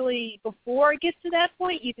actually, before it gets to that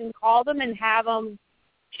point, you can call them and have them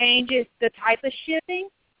change the type of shipping,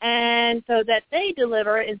 and so that they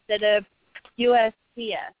deliver instead of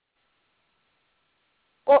USPS.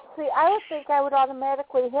 Well, see, I would think I would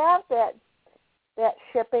automatically have that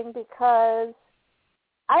shipping because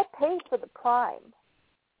I paid for the Prime.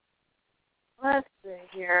 Let's see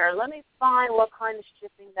here. Let me find what kind of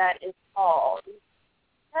shipping that is called.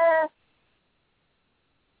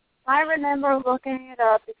 I remember looking it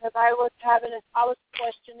up because I was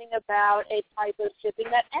questioning about a type of shipping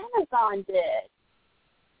that Amazon did.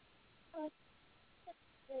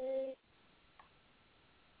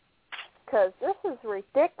 Because this is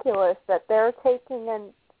ridiculous that they're taking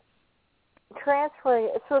and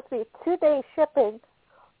transferring. It's supposed to be 2-day shipping.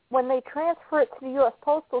 When they transfer it to the U.S.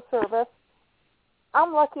 Postal Service,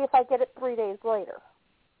 I'm lucky if I get it 3 days later.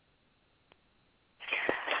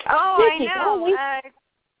 Oh, I know.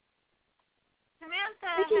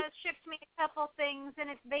 Samantha has shipped me a couple things, and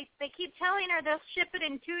they keep telling her they'll ship it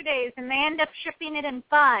in 2 days, and they end up shipping it in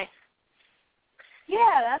 5.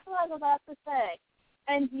 Yeah, that's what I was about to say.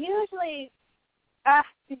 And usually,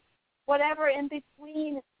 whatever in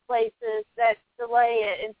between places that delay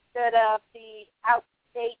it instead of the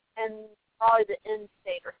outstate and probably the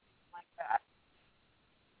in-state or something like that.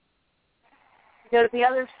 Because the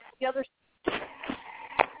other.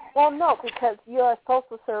 Well, no, because U.S.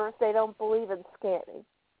 Postal Service, they don't believe in scanning.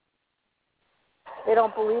 They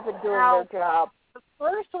don't believe in doing their job. The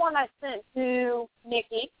first one I sent to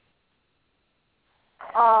Nikki,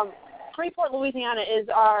 Freeport, Louisiana is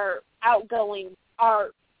our outgoing,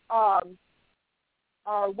 our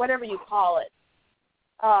whatever you call it.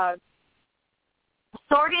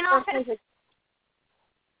 Sorting office?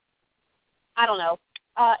 I don't know.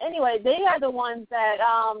 Anyway, they are the ones that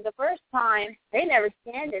the first time, they never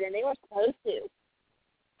scanned it, and they were supposed to.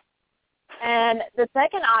 And the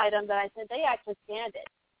second item that I sent, they actually scanned it.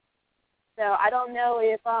 So I don't know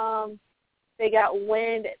if they got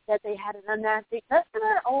wind that they had an unnasty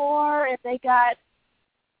customer or if they got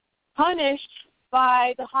punished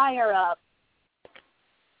by the higher-up.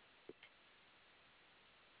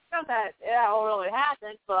 Not that it all really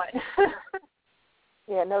happened, but...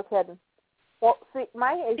 Yeah, no kidding. Well, see,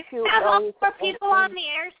 my issue have all is... more people on the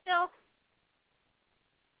air still?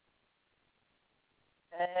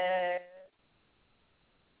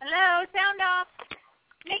 Hello, sound off.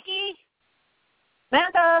 Nikki.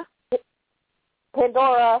 Samantha.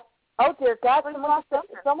 Pandora. Oh, dear God.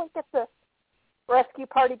 Someone get the rescue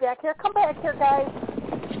party back here. Come back here, guys.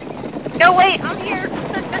 No, wait, I'm here.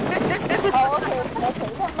 Oh, okay.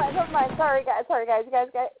 Never mind. Sorry, guys. You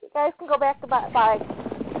guys can go back to bye.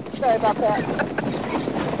 Sorry about that.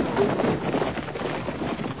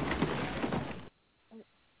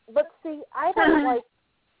 But see, I don't like...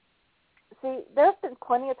 See, there's been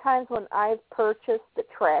plenty of times when I've purchased the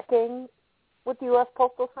tracking with the U.S.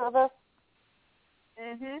 Postal Service,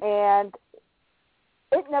 and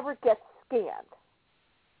it never gets scanned.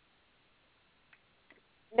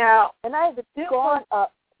 Now, and I've gone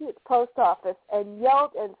up to the post office and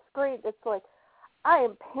yelled and screamed. It's like, I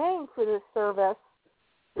am paying for this service.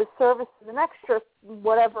 The service is an extra,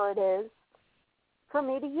 whatever it is, for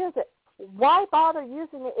me to use it. Why bother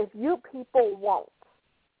using it if you people won't?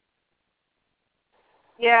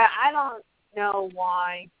 Yeah, I don't know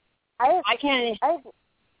why. I can't.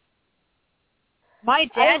 My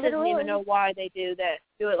dad doesn't even know why they do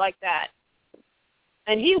it like that.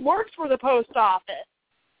 And he works for the post office.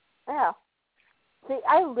 Yeah. See,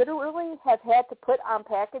 I literally have had to put on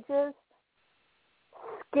packages,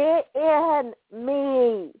 scan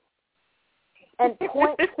me, and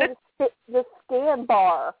point to the scan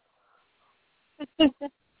bar.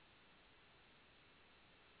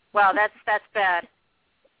 Wow, that's bad.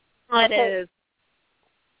 It is.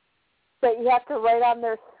 But you have to write on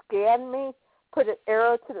there, scan me, put an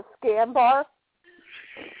arrow to the scan bar.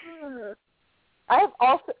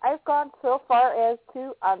 I've gone so far as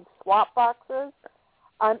to, on swap boxes,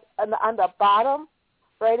 on the bottom,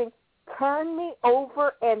 writing, turn me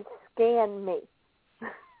over and scan me.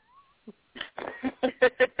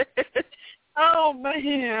 Oh,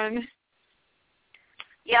 man.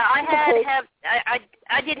 Yeah,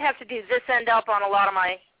 I did have to do this end up on a lot of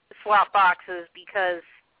my swap boxes because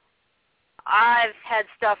I've had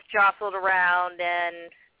stuff jostled around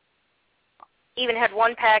and even had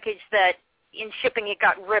one package that in shipping it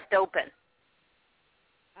got ripped open.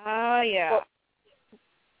 Oh, yeah.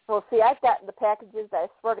 Well, see, I've gotten the packages that I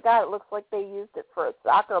swear to God, it looks like they used it for a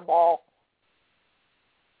soccer ball.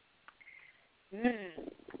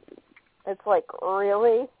 It's like,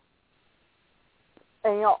 really?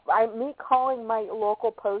 And me calling my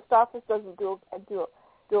local post office doesn't do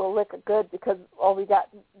a lick of good because all we got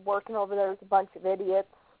working over there is a bunch of idiots.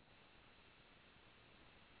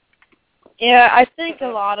 Yeah, I think a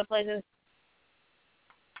lot of places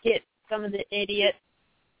get some of the idiots.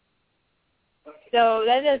 So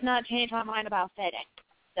that does not change my mind about FedEx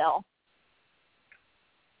still.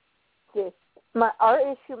 See, my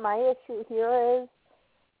issue here is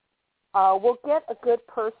we'll get a good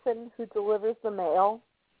person who delivers the mail.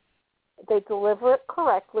 They deliver it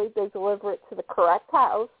correctly. They deliver it to the correct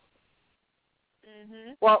house.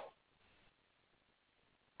 Mm-hmm. Well,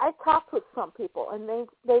 I talked with some people, and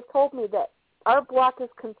they've told me that our block is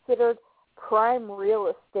considered prime real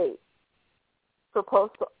estate for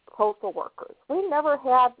postal workers. We never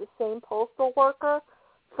have the same postal worker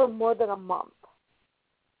for more than a month.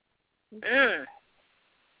 Mm.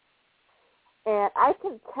 And I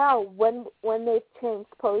can tell when they've changed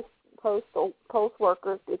post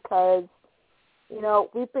workers because,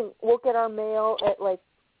 we'll get our mail at like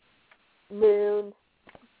noon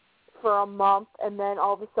for a month, and then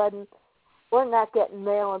all of a sudden we're not getting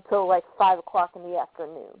mail until like 5 o'clock in the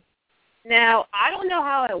afternoon. Now, I don't know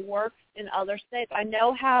how it works in other states. I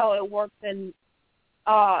know how it works in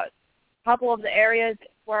a couple of the areas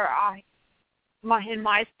where in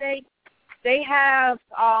my state, they have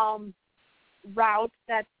routes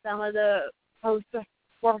that some of the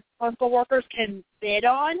postal workers can bid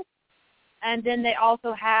on, and then they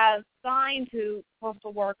also have signed to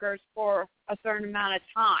postal workers for a certain amount of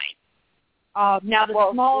time. Now, the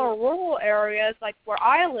smaller rural areas, like where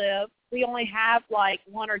I live, we only have like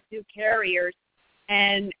 1 or 2 carriers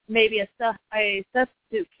and maybe a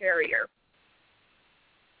substitute carrier.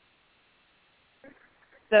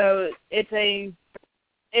 So it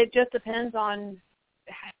just depends on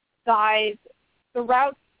size. The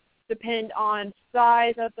routes depend on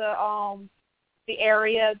size of the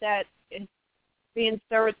area that is being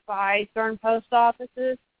served by certain post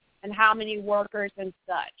offices and how many workers and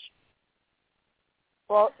such.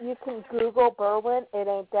 Well, you can Google Berwyn. It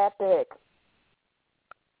ain't that big.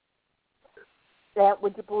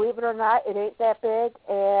 Would you believe it or not, it ain't that big,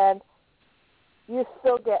 and you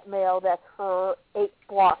still get mail that's for 8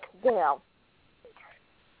 blocks down.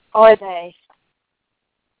 Are they?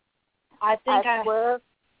 I swear,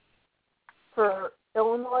 for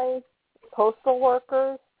Illinois postal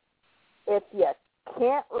workers, if you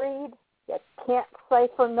can't read, you can't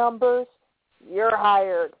cipher numbers, you're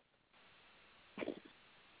hired.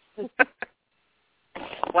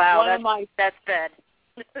 Wow, that's bad.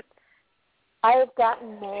 I have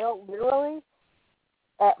gotten mail literally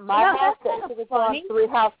at my house that should have gone 3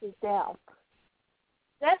 houses down.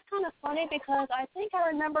 That's kind of funny because I think I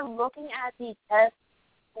remember looking at the test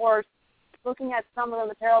or looking at some of the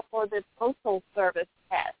material for the Postal Service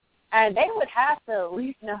test, and they would have to at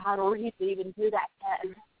least know how to read to even do that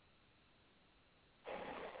test.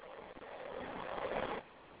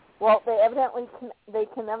 Well, they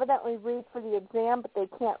can evidently read for the exam, but they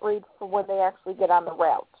can't read for when they actually get on the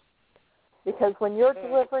route. Because when you're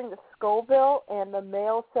delivering to Scoville and the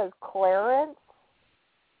mail says Clarence,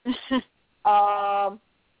 duh.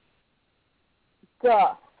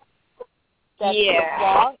 That's the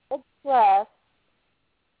wrong address.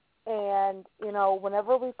 And,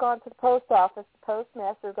 whenever we've gone to the post office, the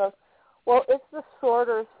postmaster goes, well, it's the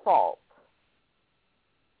sorter's fault.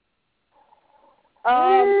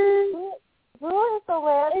 Who is the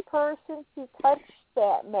last person who touched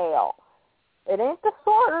that mail? It ain't the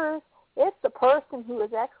sorters. It's the person who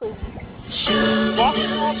is actually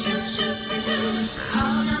walking up.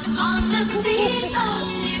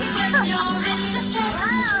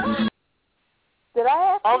 Did I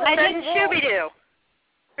ask all of a sudden, Scooby-Doo.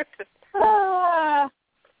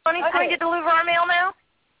 Tony's going to deliver our mail now?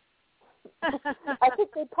 I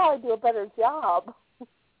think they'd probably do a better job.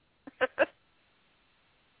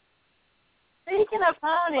 Speaking of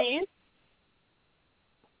ponies,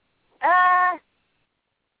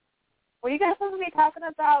 were you guys supposed to be talking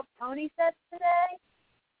about pony sets today?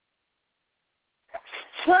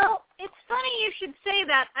 Well, it's funny you should say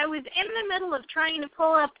that. I was in the middle of trying to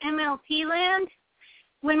pull up MLP Land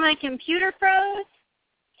when my computer froze.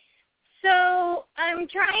 So I'm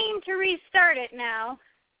trying to restart it now.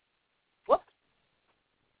 Whoops.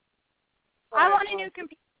 I want a new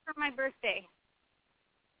computer for my birthday.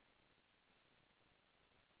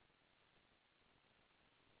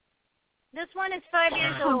 This one is 5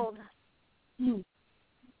 years old.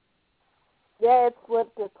 Yeah, it's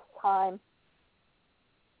lived its time.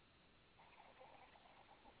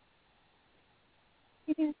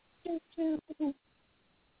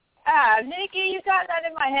 Nikki, you got that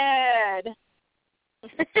in my head.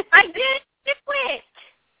 I did. It quit.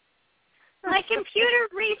 My computer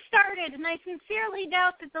restarted, and I sincerely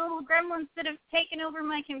doubt that the little gremlins that have taken over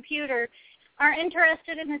my computer are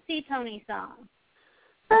interested in the Sea Pony song.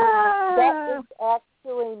 That is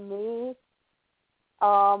actually me.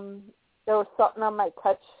 There was something on my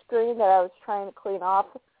touch screen that I was trying to clean off.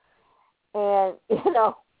 And,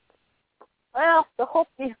 well, the whole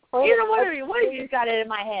point... What have you got it in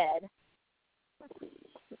my head?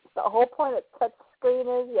 The whole point of touch screen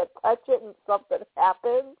is you touch it and something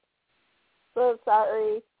happens. So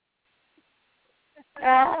sorry.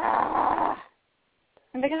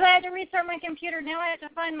 And because I had to restart my computer, now I have to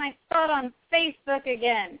find my spot on Facebook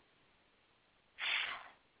again.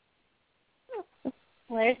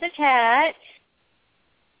 There's the chat.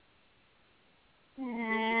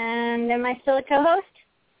 And am I still a co-host?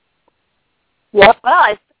 Yep. Well,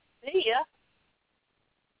 I see ya.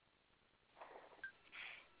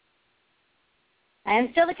 I am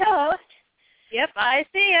still the co-host. Yep, I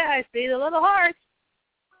see ya. I see the little hearts.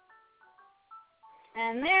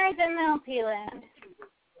 And there's MLP Land.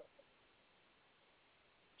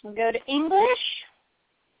 We'll go to English.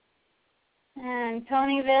 And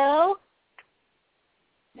Ponyville.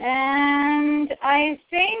 And I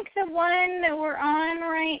think the one that we're on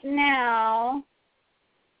right now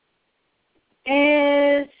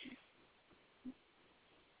is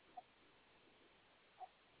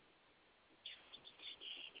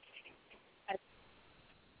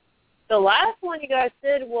the last one you guys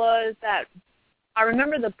did was that, I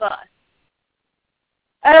remember the bus.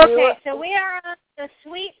 Okay, so we are on the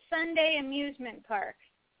Sweet Sunday Amusement Park.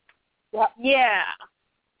 Yep. Yeah.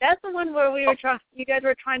 That's the one where you guys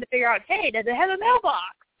were trying to figure out, hey, does it have a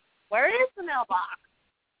mailbox? Where is the mailbox?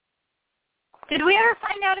 Did we ever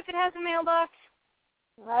find out if it has a mailbox?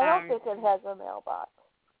 I don't think it has a mailbox.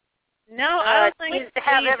 No, I don't think it needs to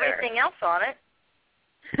have everything else on it.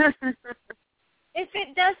 If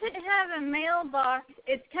it doesn't have a mailbox,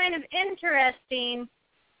 it's kind of interesting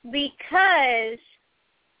because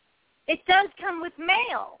it does come with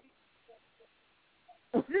mail.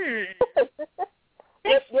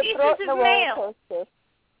 Six pieces of mail.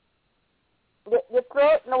 You throw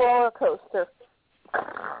it in the roller coaster.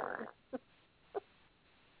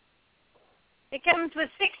 It comes with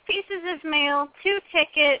 6 pieces of mail, 2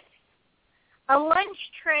 tickets, a lunch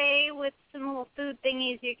tray with some little food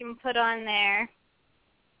thingies you can put on there.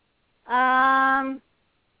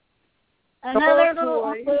 Another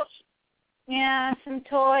little, some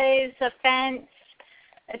toys, a fence,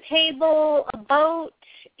 a table, a boat,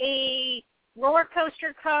 a roller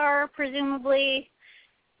coaster car, presumably,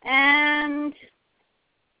 and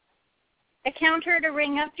a counter to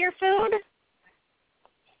ring up your food.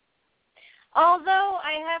 Although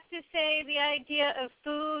I have to say the idea of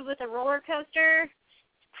food with a roller coaster is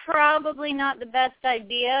probably not the best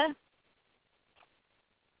idea.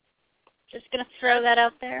 Just going to throw that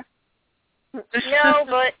out there. No,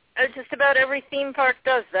 but just about every theme park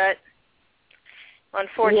does that,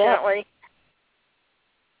 unfortunately.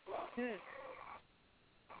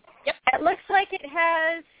 Yep. It looks like it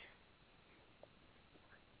has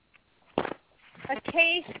a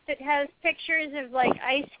case that has pictures of, like,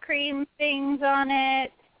 ice cream things on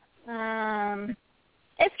it.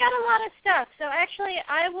 It's got a lot of stuff. So, actually,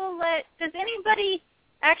 I will does anybody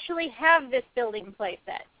actually have this building play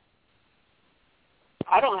set?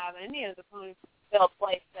 I don't have any of the Ponyville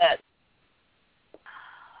Playsets.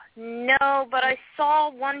 No, but I saw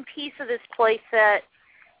one piece of this playset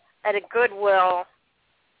at a Goodwill.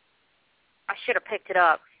 I should have picked it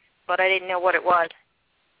up, but I didn't know what it was.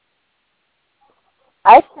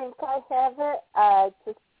 I think I have it. I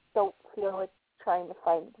just don't feel like trying to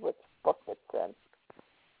find which book it's in.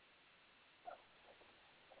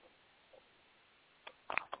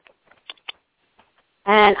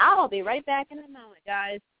 And I'll be right back in a moment,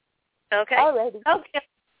 guys. Okay. Alrighty.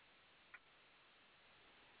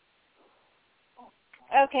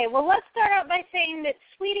 Okay, well, let's start out by saying that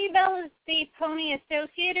Sweetie Belle is the pony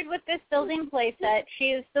associated with this building playset. She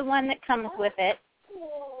is the one that comes with it.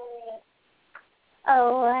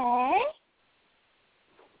 Oh,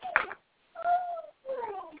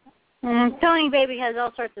 Tony Baby has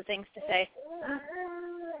all sorts of things to say.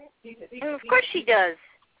 Well, of course she does.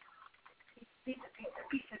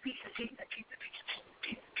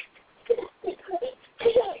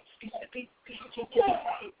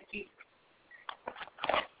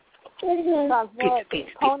 Sounds more like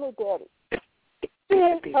Pony Daddy.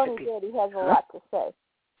 Pony Daddy has a lot to say.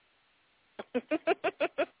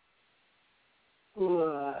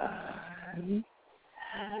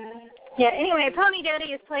 Yeah, anyway, Pony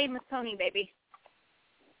Daddy is playing with Pony Baby.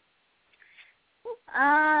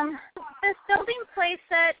 this building play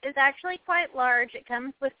set is actually quite large. It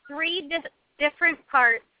comes with 3 different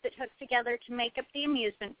parts that hook together to make up the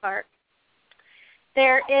amusement park.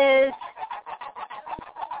 There is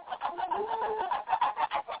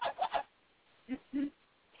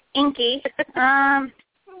Inky. I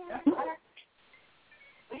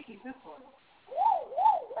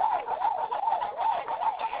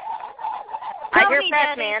hear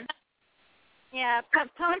Pac-Man. Yeah,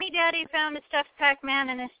 Pony Daddy found a stuffed Pac-Man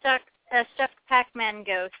and a stuffed Pac-Man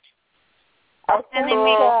ghost. And they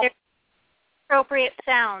made their appropriate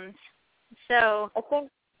sounds. So I think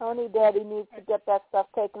Pony Daddy needs to get that stuff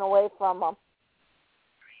taken away from him.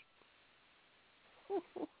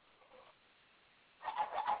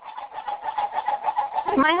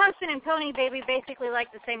 My husband and Pony Baby basically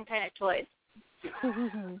like the same kind of toys.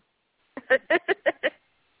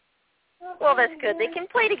 Well, that's good. They can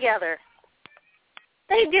play together.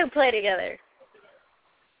 They do play together.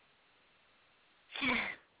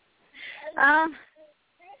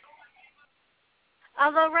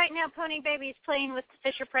 Although right now Pony Baby is playing with the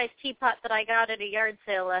Fisher-Price teapot that I got at a yard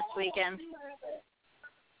sale last weekend.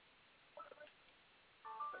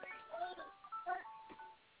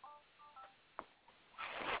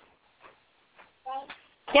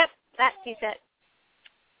 Yep, that tea set.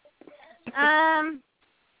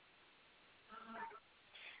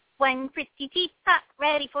 One pretty teapot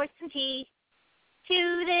ready for some tea.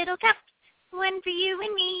 2 little cups, one for you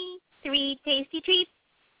and me. 3 tasty treats,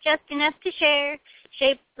 just enough to share.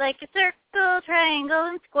 Shaped like a circle, triangle,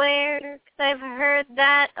 and square. 'Cause I've heard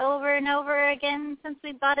that over and over again since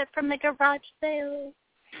we bought it from the garage sale.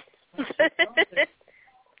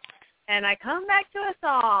 And I come back to a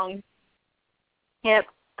song. Yep.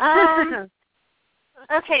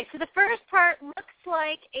 Okay, so the first part looks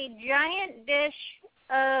like a giant dish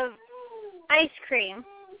of ice cream.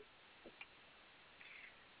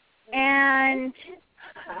 And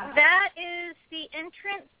that is the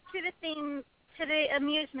entrance to the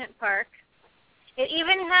amusement park. It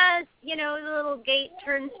even has, the little gate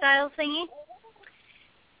turnstile thingy.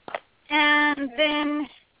 And then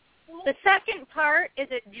the second part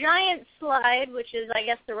is a giant slide, which is, I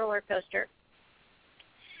guess, the roller coaster.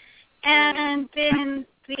 And then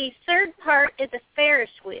the third part is a Ferris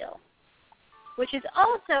wheel, which is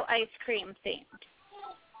also ice cream themed.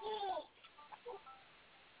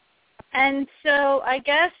 And so I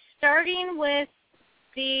guess starting with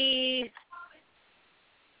the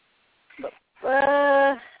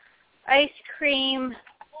ice cream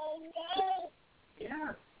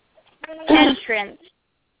entrance.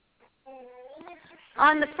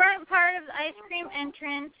 On the front part of the ice cream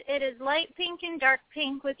entrance, it is light pink and dark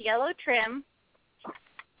pink with yellow trim.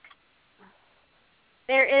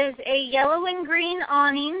 There is a yellow and green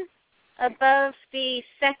awning above the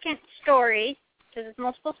second story, because it's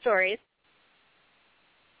multiple stories.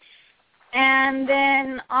 And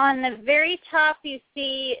then on the very top, you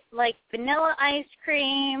see like vanilla ice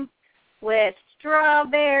cream with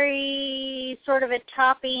strawberry sort of a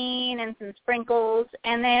topping and some sprinkles,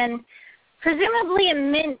 and then presumably a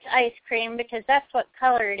mint ice cream, because that's what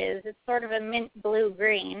color it is. It's sort of a mint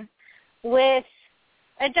blue-green with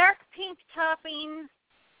a dark pink topping.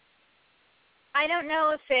 I don't know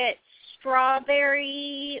if it's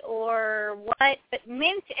strawberry or what, but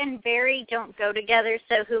mint and berry don't go together,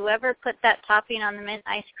 so whoever put that topping on the mint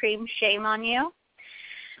ice cream, shame on you.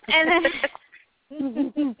 And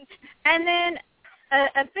then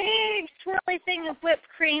a big swirly thing of whipped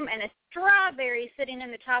cream and a strawberry sitting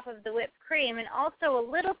in the top of the whipped cream, and also a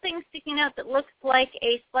little thing sticking out that looks like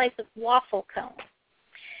a slice of waffle cone.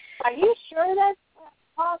 Are you sure that's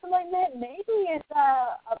possibly mint? Maybe it's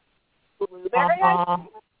a blueberry ice cream?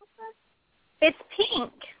 It's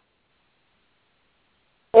pink.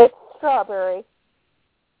 It's strawberry.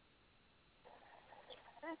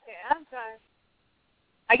 Okay, I'm trying.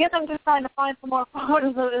 I guess I'm just trying to find some more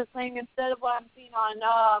photos of this thing instead of what I'm seeing on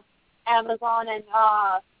Amazon and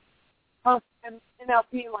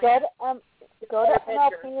MLP Land. Go to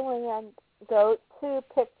MLP Land. Go to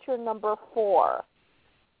picture number 4.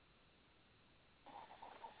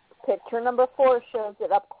 Picture number 4 shows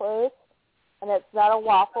it up close, and it's not a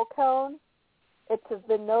waffle cone. It's a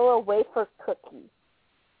vanilla wafer cookie.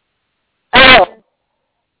 Oh.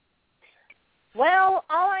 Well,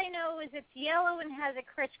 all I know is it's yellow and has a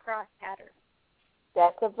crisscross pattern.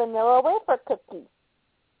 That's a vanilla wafer cookie.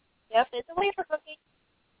 Yep, it's a wafer cookie.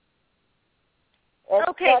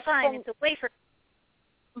 Okay, fine. It's a wafer.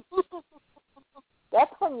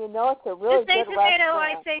 That's when you know it's a really good restaurant. You say tomato,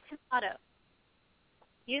 I say tomato.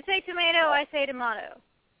 You say tomato, I say tomato.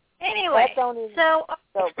 Anyway, so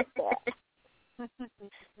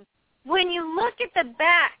when you look at the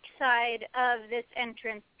back side of this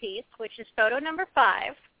entrance piece, which is photo number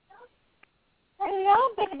 5. Hello,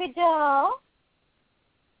 baby doll.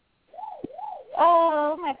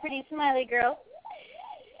 Oh, my pretty smiley girl.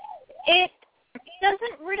 It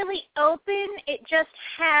doesn't really open. It just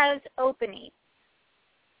has opening.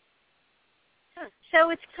 So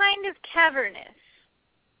it's kind of cavernous.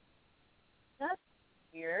 That's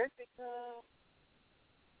weird because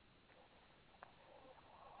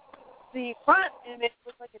the front image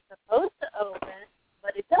looks like it's supposed to open,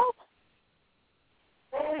 but it doesn't.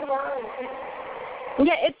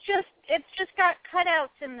 Yeah, it's just got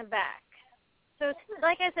cutouts in the back. So it's,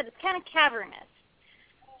 like I said, it's kind of cavernous.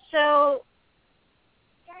 So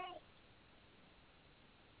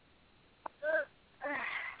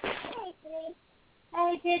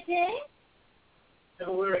hey, JJ.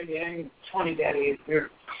 Don't worry, gang. 20 Daddy is here.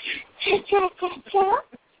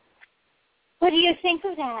 What do you think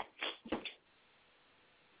of that?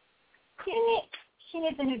 She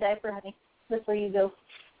needs a new diaper, honey, before you go.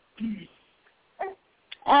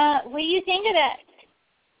 What do you think of that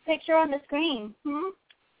picture on the screen?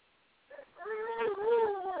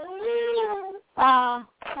 Well,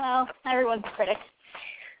 everyone's a critic.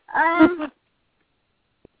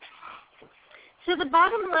 So the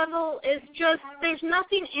bottom level is just, there's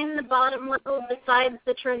nothing in the bottom level besides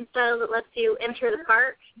the turnstile that lets you enter the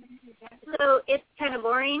park. So it's kind of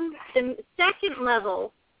boring. The second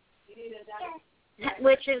level,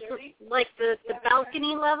 which is like the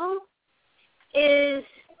balcony level, it's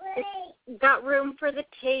got room for the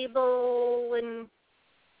table and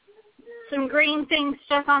some green things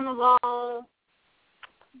stuck on the wall.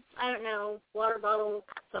 I don't know, water bottle,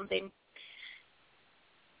 something.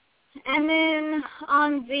 And then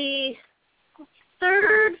on the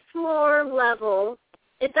third floor level,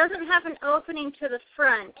 it doesn't have an opening to the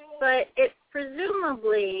front, but it's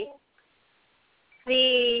presumably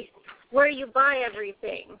where you buy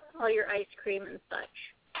everything, all your ice cream and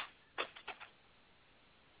such.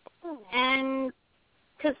 And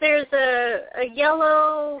because there's a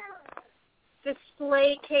yellow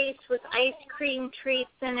display case with ice cream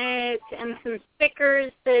treats in it and some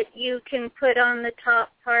stickers that you can put on the top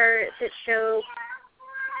part that show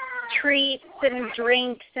treats and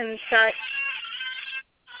drinks and such.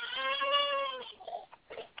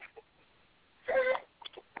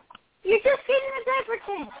 You're just getting a diaper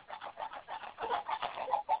change.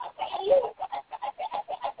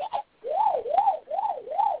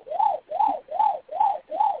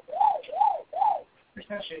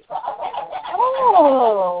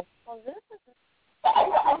 Oh, well, this is.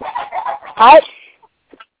 I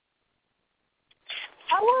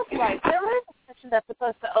was right. There is a section that's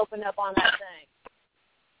supposed to open up on that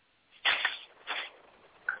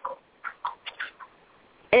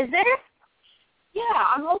thing. Is there? Yeah,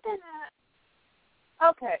 I'm looking at.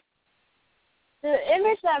 Okay. The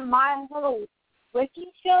image that my little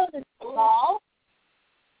wiki shows is small,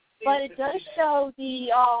 but it does show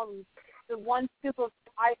the one scoop of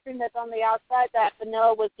ice cream that's on the outside, that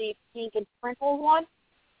vanilla with the pink and sprinkled one.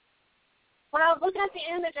 When I was looking at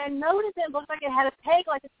the image, I noticed it looked like it had a peg,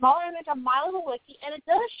 like a smaller image on my little wiki, and it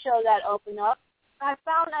does show that open up. I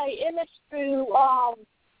found an image through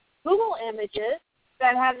Google Images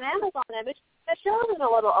that had an Amazon image that shows it a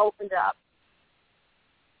little opened up.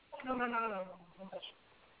 No.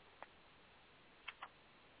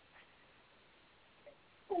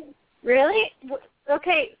 Really?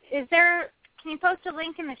 Okay, can you post a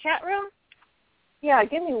link in the chat room? Yeah,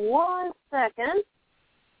 give me 1 second.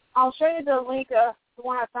 I'll show you the link, the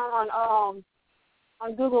one I found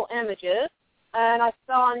on Google Images, and I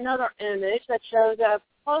saw another image that shows a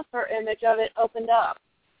closer image of it opened up.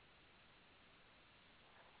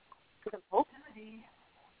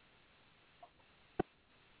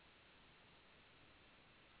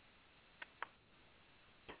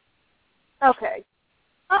 Okay.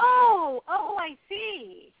 Oh, I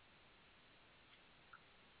see.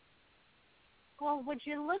 Well, would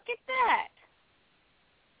you look at that?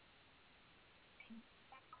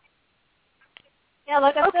 Yeah,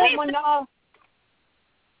 like I said, when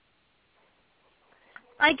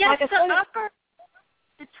I guess like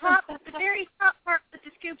the very top part with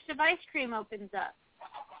the scoops of ice cream opens up.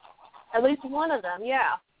 At least one of them,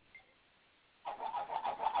 yeah.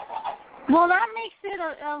 Well, that makes it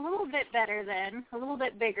a little bit better then, a little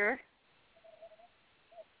bit bigger.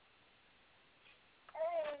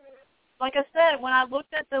 Like I said, when I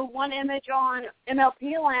looked at the one image on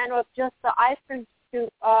MLP Land with just the ice cream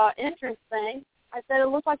scoop entrance thing, I said it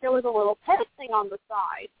looked like there was a little peg thing on the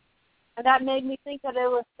side. And that made me think that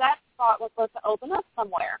that spot was supposed to open up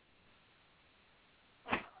somewhere.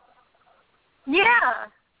 Yeah.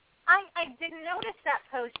 I didn't notice that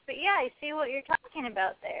post, but yeah, I see what you're talking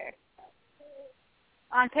about there.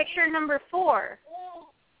 On picture number 4.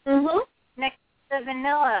 Mhm. Next to the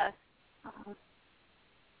vanilla.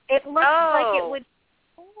 It looks like it would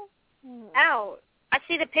out. I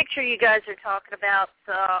see the picture you guys are talking about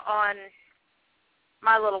on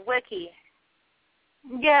my little wiki.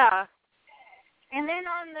 Yeah. And then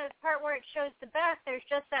on the part where it shows the back, there's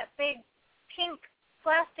just that big pink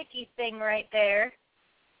plasticky thing right there.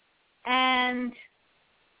 And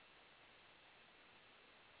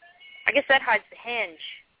I guess that hides the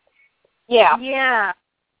hinge. Yeah. Yeah.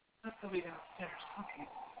 That's the way downstairs. Okay.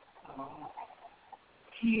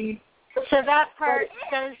 So that part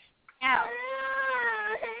goes out.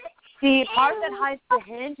 The part that hides the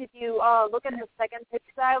hinge, if you look at the second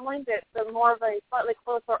picture that I linked, it's more of a slightly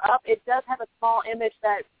closer up. It does have a small image,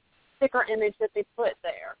 that sticker image that they put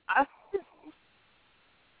there. At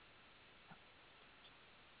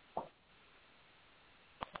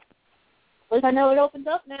least I know it opens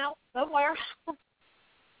up now somewhere.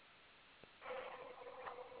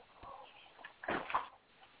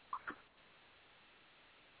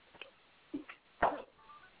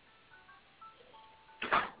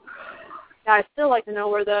 Now, I'd still like to know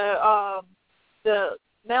where the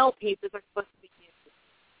male pieces are supposed to be used.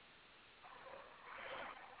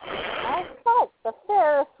 I thought the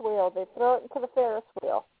Ferris wheel. They throw it into the Ferris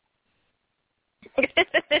wheel.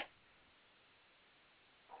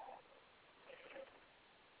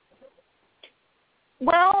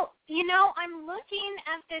 Well, I'm looking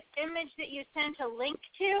at this image that you sent a link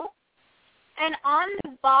to, and on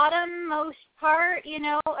the bottommost part,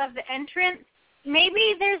 of the entrance,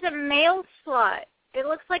 maybe there's a mail slot. It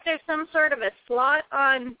looks like there's some sort of a slot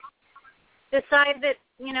on the side that,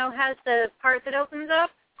 has the part that opens up,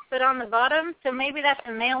 but on the bottom, so maybe that's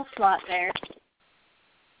a mail slot there.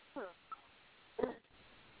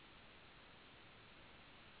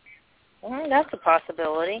 Well, that's a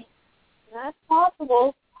possibility. That's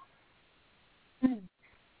possible.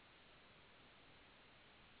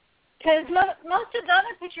 Because most of the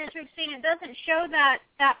other pictures we've seen, it doesn't show that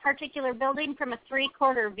particular building from a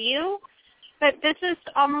 3/4 view, but this is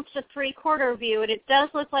almost a 3/4 view, and it does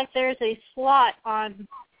look like there's a slot on,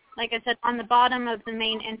 like I said, on the bottom of the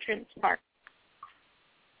main entrance part.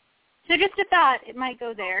 So just a thought, it might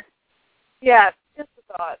go there. Yeah, just a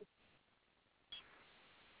thought.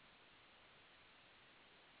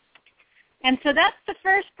 And so that's the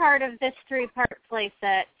first part of this 3-part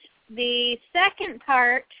playset. The second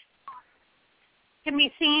part can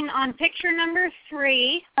be seen on picture number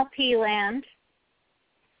 3 of Ponyland.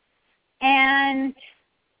 And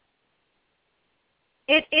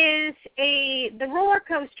it is the roller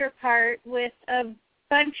coaster part with a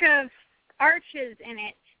bunch of arches in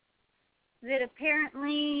it that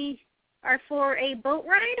apparently are for a boat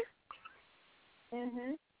ride.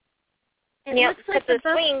 Mhm. It Yeah, looks like the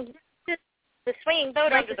swinging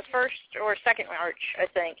boat like under the first or second arch, I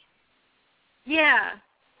think. Yeah.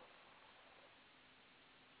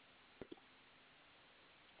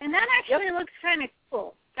 And that actually looks kind of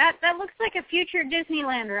cool. That looks like a future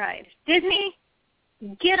Disneyland ride. Disney,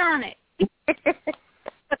 get on it.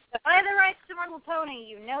 Buy the rights to My Little Pony.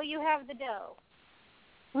 You know you have the dough.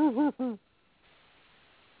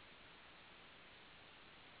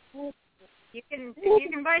 You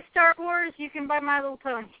can buy Star Wars. You can buy My Little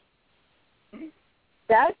Pony.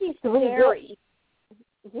 That would be scary.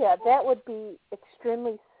 Yeah, that would be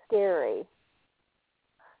extremely scary.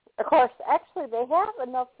 Of course, actually, they have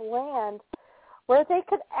enough land where they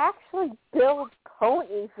could actually build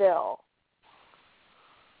Ponyville.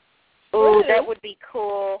 Oh, that would be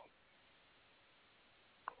cool.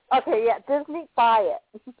 Okay, yeah, Disney, buy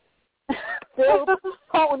it. Build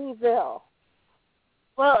Ponyville.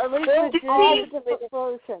 Well, at least build Disney, all the different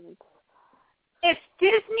versions. If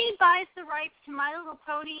Disney buys the rights to My Little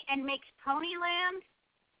Pony and makes Ponyland,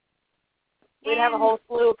 we'd have a whole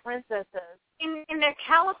slew of princesses. In their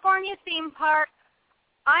California theme park,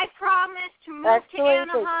 I promise to move to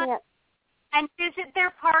Anaheim and visit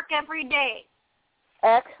their park every day.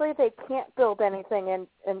 Actually, they can't build anything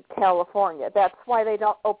in California. That's why they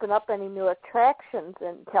don't open up any new attractions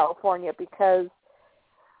in California, because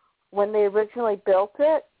when they originally built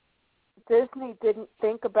it, Disney didn't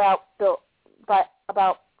think about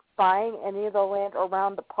buying any of the land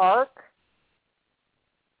around the park.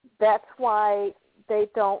 That's why they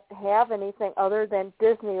don't have anything other than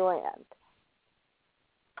Disneyland.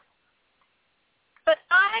 But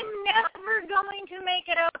I'm never going to make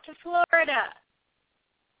it out to Florida.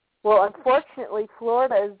 Well, unfortunately,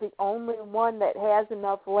 Florida is the only one that has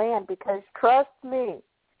enough land, because trust me,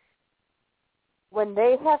 when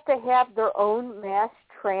they have to have their own mass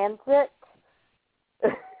transit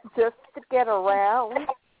just to get around.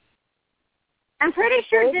 I'm pretty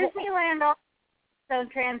sure Disneyland also has its own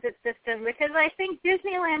transit system because I think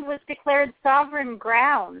Disneyland was declared sovereign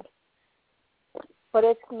ground. But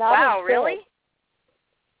it's not. Wow, really?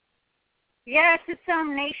 Yeah, it's its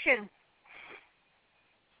own nation.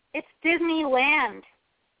 It's Disneyland.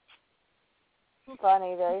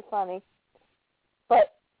 Funny, very funny.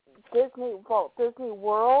 But Disney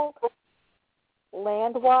World,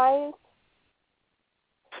 land-wise,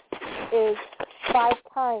 is 5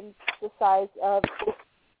 times the size of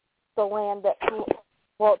the land that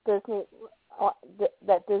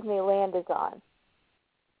that Disneyland is on.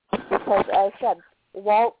 Because, as I said,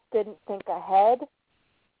 Walt didn't think ahead,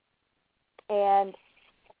 and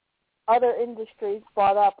other industries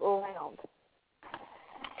brought up around.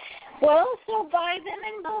 Well, so buy them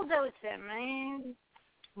and bulldoze them.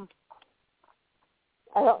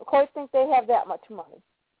 I don't quite think they have that much money.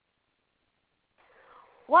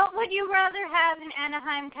 What would you rather have in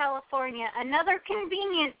Anaheim, California? Another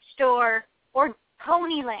convenience store or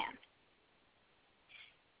Ponyland?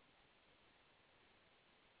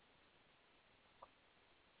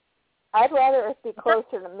 I'd rather it be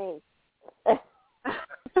closer to me.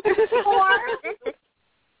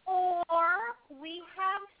 or we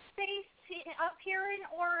have space up here in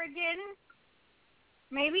Oregon.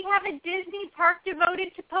 Maybe have a Disney park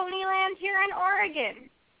devoted to Ponyland here in Oregon.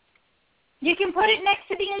 You can put it next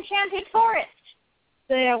to the Enchanted Forest.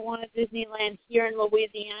 Say I want a Disneyland here in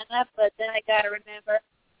Louisiana, but then I got to remember,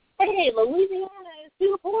 hey, Louisiana is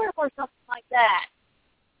too poor for something like that.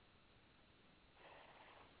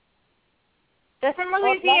 Doesn't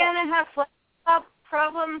Louisiana have flood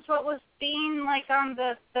problems? What was being like on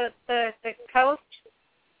the coast?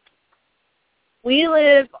 We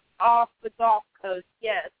live off the Gulf Coast,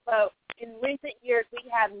 yes. So in recent years, we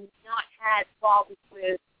have not had problems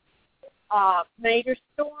with major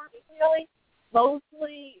storms, really.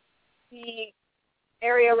 Mostly the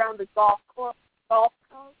area around the Gulf Coast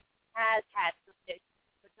has had some issues,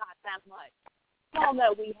 but not that much. All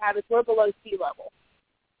that we have is we're below sea level.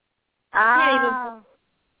 A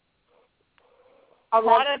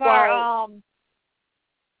lot of our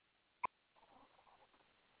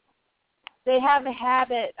they have a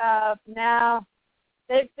habit of now,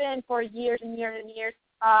 they've been for years and years and years,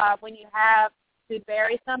 when you have to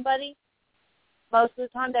bury somebody, most of the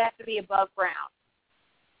time they have to be above ground.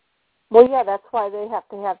 Well, yeah, that's why they have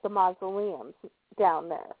to have the mausoleums down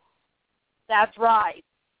there. That's right.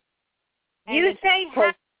 You say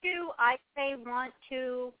have to, I say want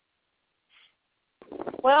to.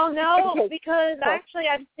 Well, no, because actually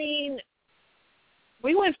I've seen,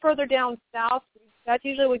 we went further down south. That's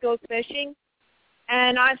usually we go fishing.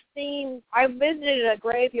 And I visited a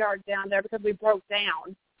graveyard down there because we broke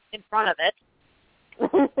down in front of it.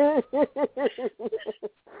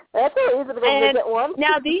 That's a reason to go visit one.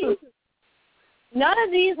 Now none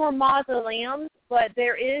of these were mausoleums, but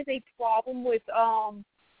there is a problem with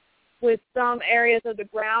some areas of the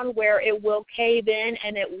ground where it will cave in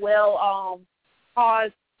and it will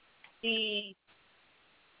cause the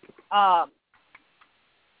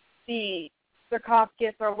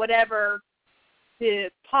sarcophagus or whatever to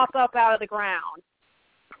pop up out of the ground.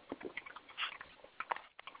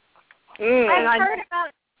 I've heard about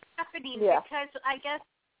it happening because I guess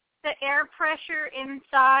the air pressure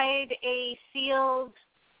inside a sealed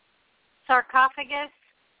sarcophagus,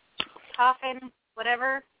 coffin,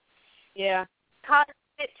 whatever, causes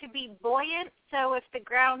it to be buoyant. So if the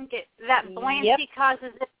ground gets that buoyancy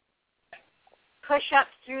causes it to push up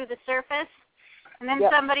through the surface, and then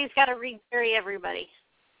somebody's got to rebury everybody.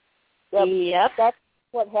 Yep. That's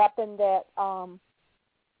what happened at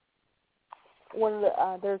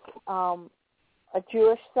there's a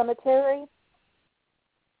Jewish cemetery.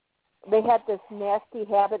 They had this nasty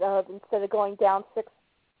habit of, instead of going down 6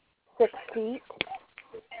 feet,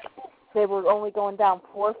 they were only going down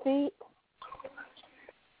 4 feet.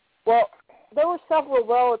 Well, there were several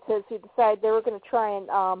relatives who decided they were going to try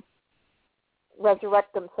and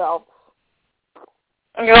resurrect themselves.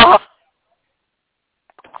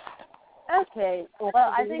 Okay, well,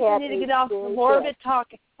 I think we need to get off the morbid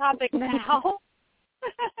topic now.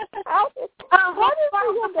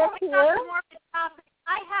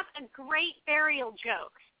 I have a great burial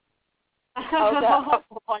joke.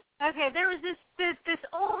 Okay, there was this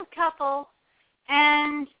old couple,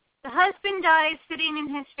 and the husband dies sitting in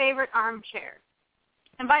his favorite armchair.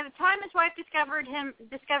 And by the time his wife discovers him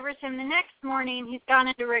the next morning, he's gone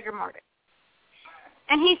into rigor mortis.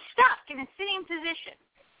 And he's stuck in a sitting position.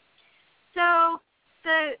 So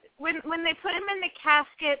when they put him in the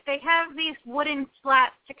casket, they have these wooden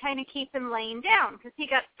slats to kind of keep him laying down because he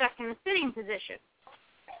got stuck in the sitting position.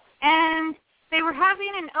 And they were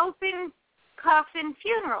having an open coffin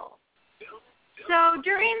funeral. So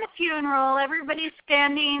during the funeral, everybody's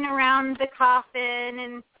standing around the coffin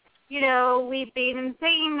and, weeping and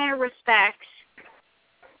saying their respects.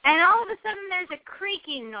 And all of a sudden, there's a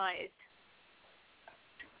creaking noise.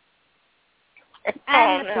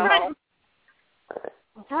 And the front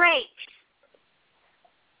breaks.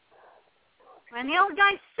 And the old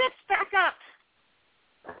guy sits back up.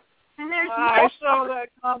 And there's I saw that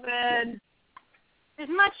coming. There's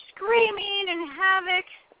much screaming and havoc.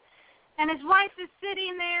 And his wife is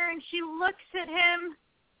sitting there, and she looks at him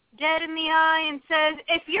dead in the eye and says,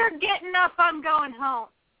 "If you're getting up, I'm going home."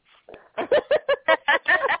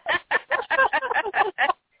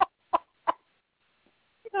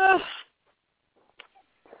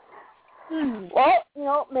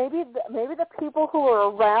 Well, maybe the people who were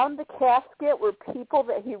around the casket were people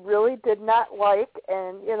that he really did not like,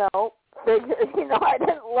 and figured, I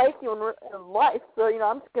didn't like you in life, so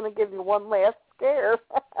I'm just going to give you one last scare.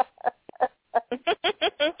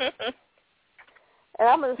 And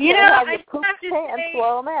I'm going to have you poop pants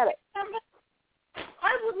while I'm at it.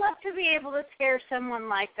 I would love to be able to scare someone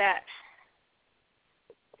like that.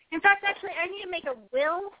 In fact, actually, I need to make a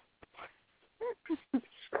will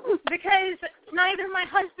because neither my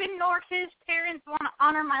husband nor his parents want to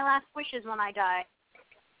honor my last wishes when I die.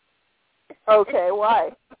 Okay,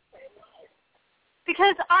 why?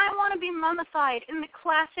 Because I want to be mummified in the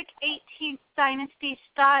classic 18th dynasty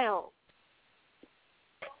style.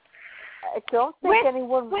 I don't think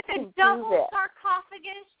anyone with can a do double that.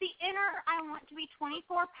 sarcophagus, the inner I want to be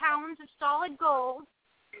 24 pounds of solid gold.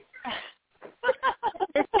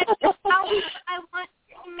 The outer I want to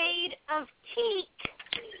be made of teak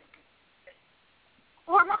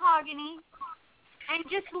or mahogany and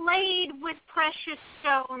just laid with precious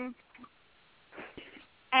stone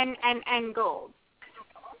and gold.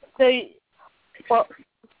 So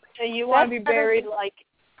you want to be buried like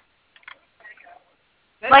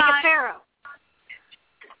a pharaoh.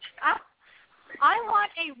 I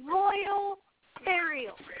want a royal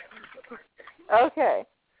burial. Okay.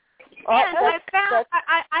 Yes, I found.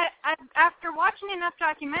 I after watching enough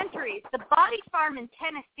documentaries, the Body Farm in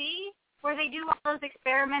Tennessee, where they do all those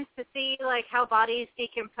experiments to see like how bodies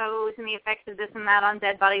decompose and the effects of this and that on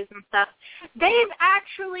dead bodies and stuff, they've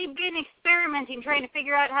actually been experimenting, trying to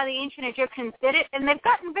figure out how the ancient Egyptians did it, and they've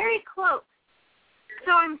gotten very close.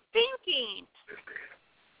 So I'm thinking,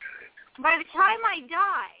 by the time I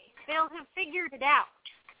die, they'll have figured it out.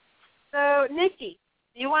 So, Nikki,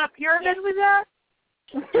 do you want a pyramid with that?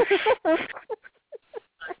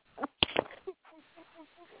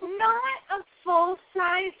 Not a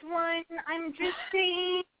full-size one. I'm just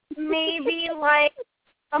saying maybe like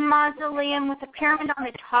a mausoleum with a pyramid on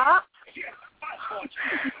the top.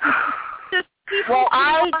 Well,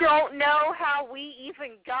 I don't know how we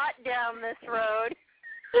even got down this road.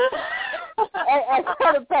 I've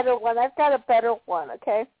got a better one,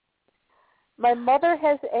 okay? My mother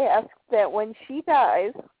has asked that when she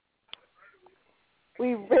dies,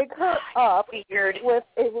 we rig her up with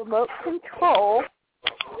a remote control,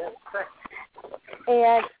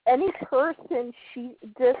 and any person she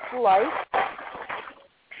dislikes,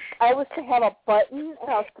 I was to have a button, and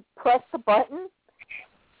I was to press the button,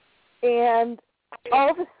 and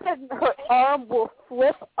all of a sudden her arm will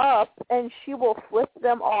flip up, and she will flip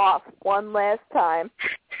them off one last time.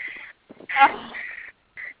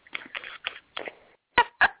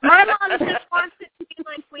 My mom just wants it to be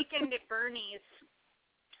like Weekend at Bernie's.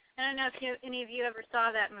 I don't know if any of you ever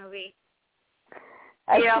saw that movie.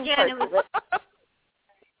 Yeah, it was.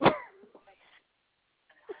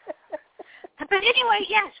 But anyway,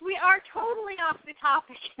 yes, we are totally off the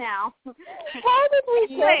topic now. How did we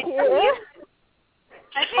get here?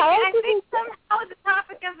 I think somehow the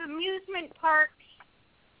topic of amusement parks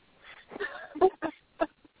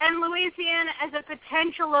and Louisiana as a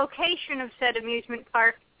potential location of said amusement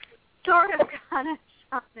park sort of got us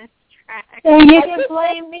on this track. So you can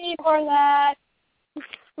blame me for that.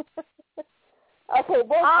 Okay,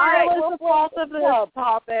 well, I was the boss of this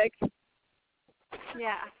topic.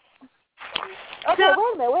 Yeah. Okay,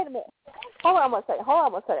 so, wait a minute. Hold on one second.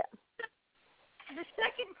 The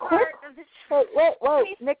second part of this...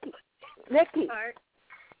 Wait, Nikki. Part.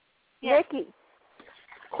 Yes. Nikki.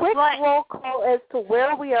 Quick roll call as to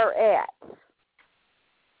where we are at.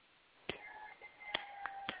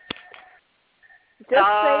 Just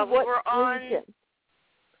say what region.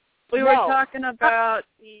 We were talking about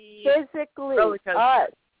the physically roller coaster.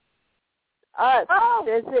 us Oh,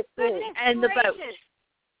 physically, goodness and the boat.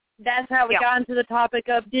 that's how we got into the topic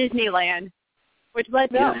of Disneyland, which led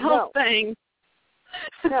to the whole thing.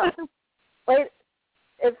 No. Wait,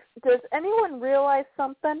 does anyone realize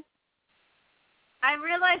something? I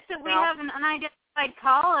realized that we have an unidentified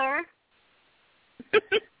caller.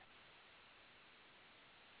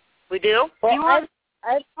 We do? Well, you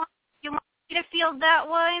want me to field that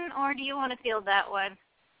one, or do you want to field that one?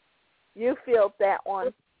 You field that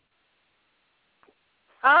one.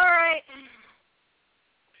 All right.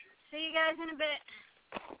 See you guys in a bit.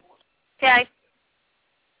 Okay.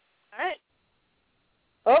 All right.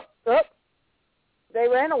 Oh. They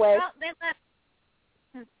ran away. Well, they left.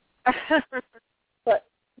 But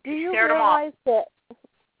do you realize that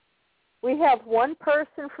we have one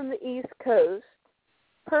person from the East Coast,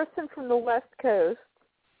 person from the West Coast,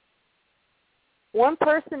 one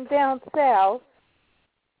person down south,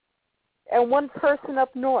 and one person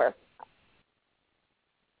up north?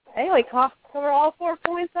 Hey, we cover all 4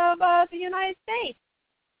 points of the United States.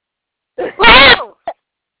 Woo!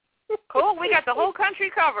 Cool. We got the whole country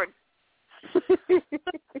covered.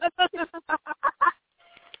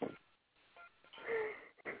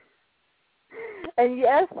 And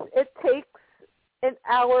yes, it takes an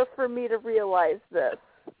hour for me to realize this.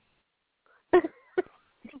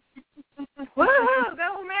 Woohoo!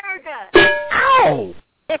 Go America! Ow!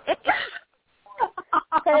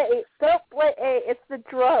 Hey, don't play. Hey, it's the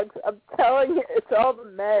drugs. I'm telling you, it's all the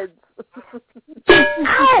meds.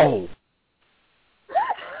 Ow!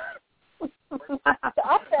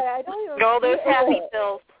 Stop that! I don't even. Go those happy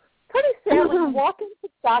pills. Pretty sad when you walk into the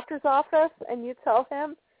doctor's office and you tell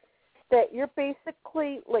him that you're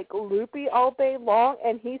basically like loopy all day long,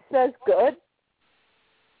 and he says good.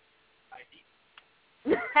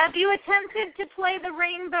 Have you attempted to play the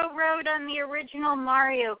Rainbow Road on the original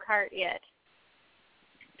Mario Kart yet?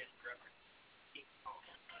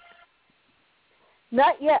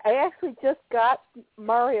 Not yet. I actually just got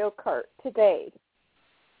Mario Kart today.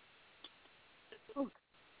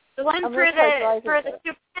 The one for the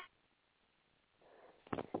Super.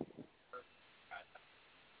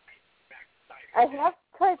 I have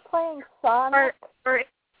tried playing Sonic.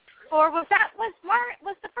 Or was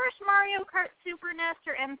the first Mario Kart Super NES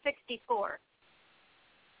or N64?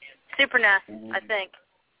 Super NES, I think.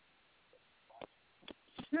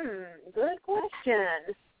 Good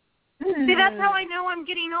question. See, that's how I know I'm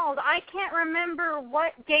getting old. I can't remember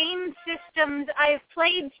what game systems I've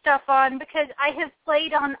played stuff on because I have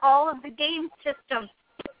played on all of the game systems.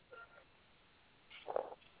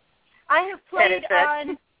 I have played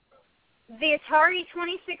on the Atari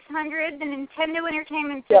 2600, the Nintendo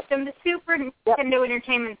Entertainment System, the Super Nintendo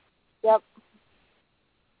Entertainment System.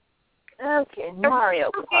 Okay, Mario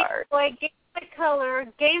Kart. Game Boy Color,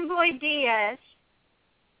 Game Boy DS,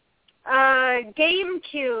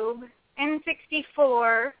 GameCube,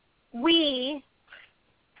 N64, Wii,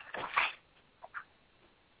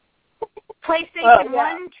 PlayStation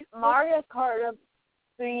 1, 2. Mario Kart,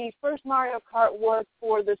 the first Mario Kart was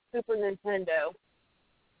for the Super Nintendo.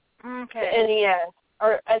 Okay. The NES,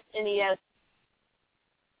 or SNES.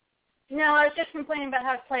 No, I was just complaining about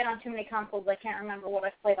how I've played on too many consoles. I can't remember what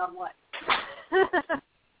I've played on what.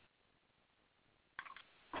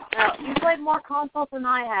 Now, you played more consoles than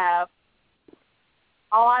I have.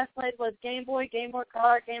 All I played was Game Boy, Game Boy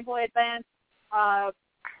Color, Game Boy Advance,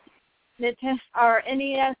 Nintendo, or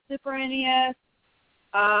NES, Super NES.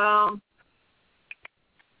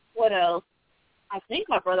 What else? I think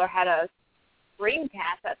my brother had a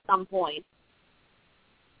Dreamcast at some point.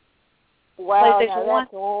 Wow, PlayStation 1,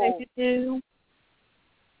 old. PlayStation 2.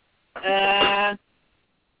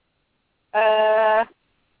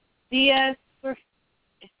 DS,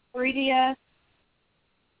 3DS.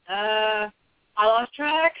 I lost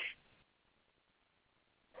track.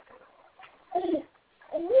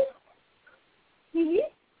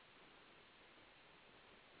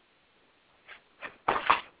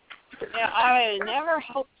 Yeah, I never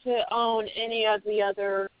hoped to own any of the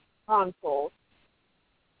other consoles.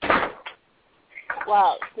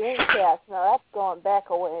 Wow, Dreamcast. Now that's going back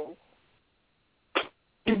a ways.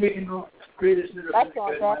 That's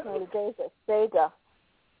going back into the days of Sega.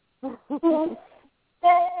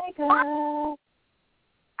 Sega.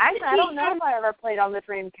 Actually, I don't know if I ever played on the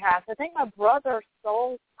Dreamcast. I think my brother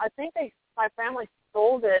my family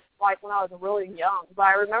sold it like when I was really young. But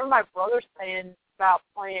I remember my brother saying about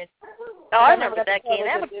playing. Oh, I remember that game.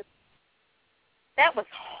 That was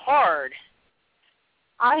hard.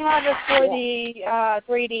 I have it for the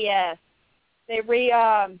 3DS. They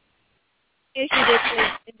issued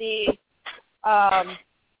it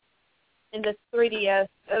in the 3DS,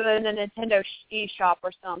 in the Nintendo eShop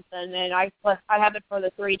or something, and I have it for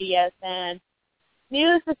the 3DS and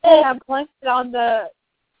needless to say, I'm playing it on the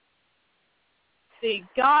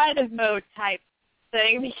God mode type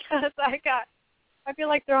thing because I feel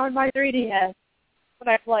like they're on my 3DS when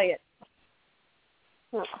I play it.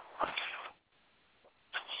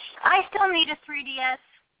 I still need a 3DS.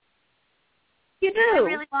 You do? I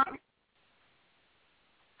really want.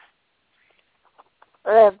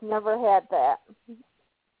 I've never had that.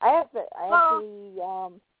 I have the light.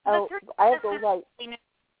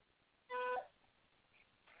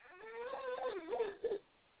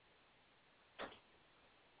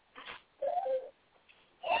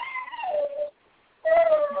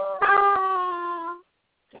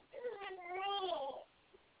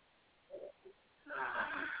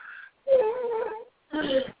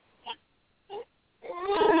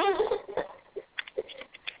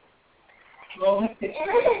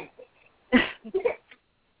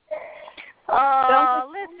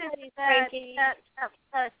 Oh, listen to that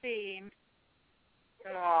pussy.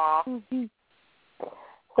 Aww.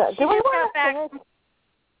 So, do we Got want back to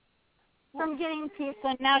from getting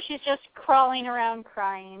pizza, now she's just crawling around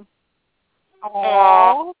crying.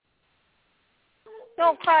 Aww.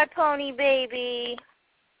 Don't cry, pony baby.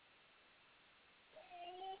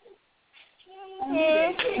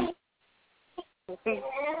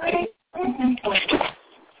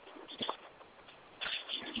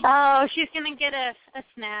 Oh, she's going to get a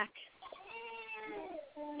snack.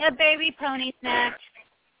 A baby pony snack.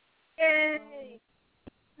 Yay.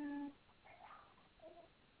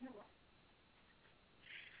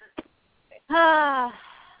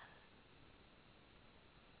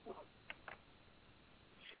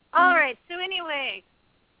 All right, so anyway,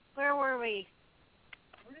 where were we?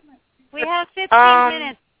 We have 15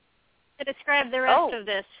 minutes to describe the rest of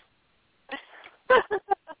this.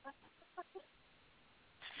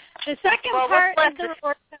 The second part is the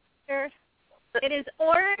roller coaster. It is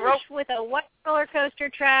orange with a white roller coaster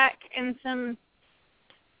track and some,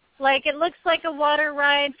 it looks like a water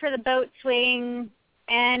ride for the boat swing,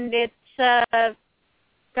 and it's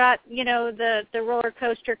got, the roller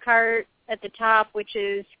coaster cart at the top, which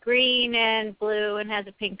is green and blue and has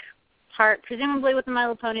a pink heart, presumably with the My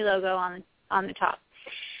Little Pony logo on the top.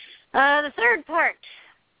 The third part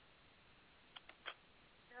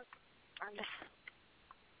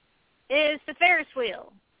is the Ferris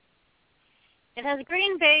wheel. It has a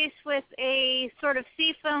green base with a sort of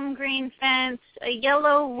seafoam green fence, a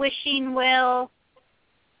yellow wishing well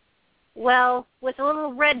with a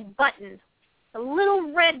little red button. A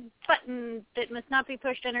little red button that must not be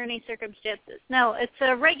pushed under any circumstances. No, it's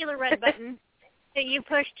a regular red button that you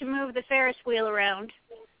push to move the Ferris wheel around.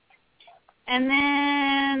 And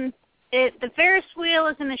then the Ferris wheel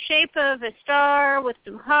is in the shape of a star with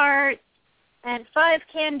some hearts and 5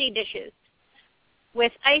 candy dishes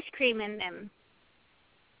with ice cream in them.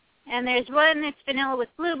 And there's one that's vanilla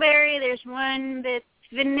with blueberry. There's one that's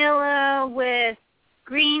vanilla with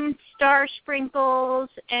green star sprinkles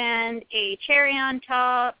and a cherry on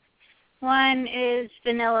top. One is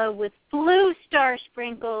vanilla with blue star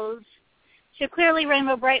sprinkles. So clearly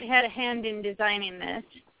Rainbow Bright had a hand in designing this.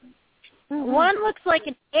 Mm-hmm. One looks like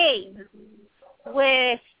an egg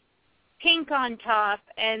with pink on top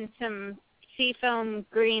and some seafoam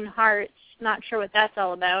green hearts. Not sure what that's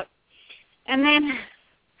all about. And then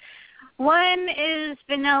one is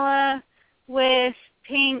vanilla with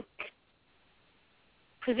pink,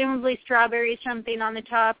 presumably strawberry something on the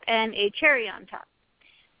top, and a cherry on top.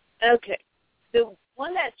 Okay. The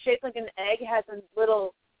one that's shaped like an egg has a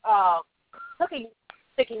little cookie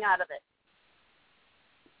sticking out of it.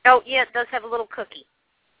 Oh, yeah, it does have a little cookie.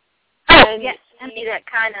 And yes, and see that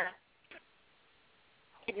kind of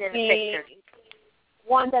hidden in the picture.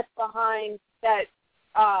 One that's behind that,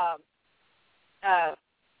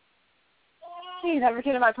 geez, I'm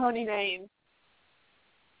forgetting my pony name.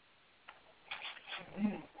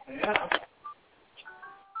 Yeah.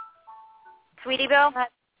 Sweetie Belle?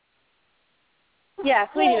 Yeah,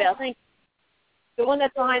 Sweetie Belle, thank you. The one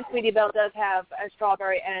that's behind Sweetie Belle does have a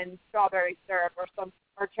strawberry and strawberry syrup or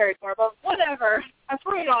cherry syrup, but whatever. I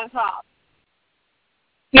put it on top.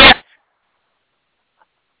 Yes.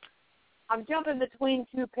 I'm jumping between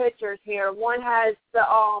two pictures here. One has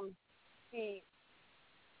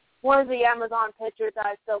one of the Amazon pictures that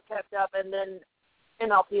I still kept up, and then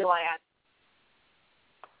MLP Land.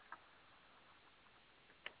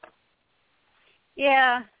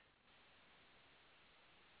 Yeah.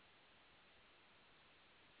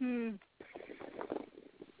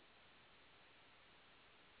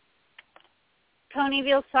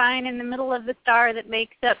 Ponyville sign in the middle of the star that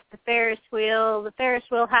makes up the Ferris wheel. The Ferris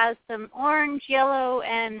wheel has some orange, yellow,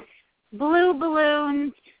 and blue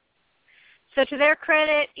balloons So to their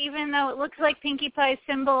credit, even though it looks like Pinkie Pie's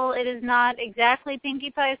symbol, it is not exactly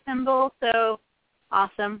Pinkie Pie's symbol, so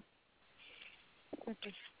awesome.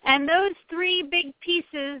 And those 3 big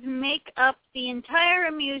pieces make up the entire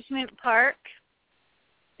amusement park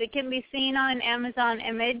that can be seen on an Amazon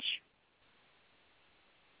image.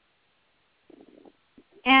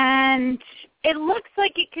 And it looks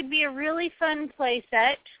like it could be a really fun play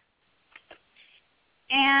set.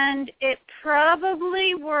 And it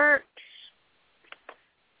probably works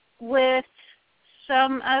with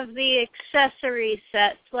some of the accessory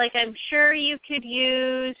sets. Like I'm sure you could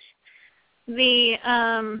use the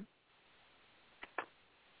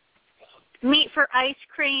Meat for Ice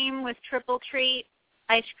Cream with Triple Treat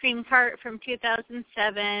ice cream cart from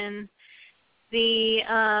 2007.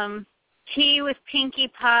 The Tea with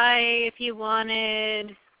Pinkie Pie if you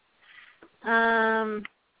wanted.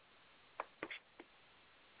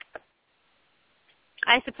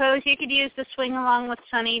 I suppose you could use the Swing Along with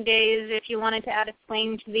Sunny Days if you wanted to add a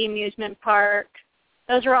swing to the amusement park.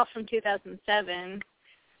 Those are all from 2007.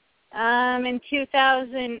 In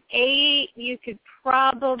 2008, you could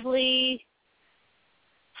probably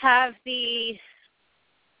have the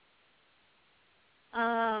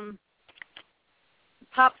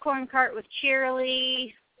popcorn cart with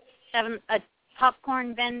Cheerily, have a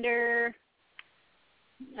popcorn vendor.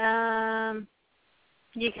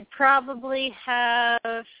 You could probably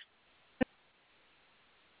have,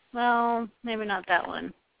 well, maybe not that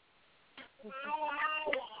one.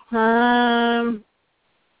 I'm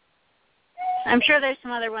sure there's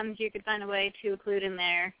some other ones you could find a way to include in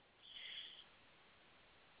there.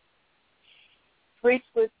 Treats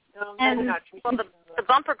with, and, not treats. Well, the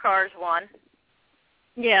bumper cars one.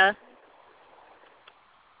 Yeah.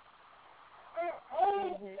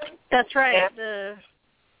 That's right. Yeah.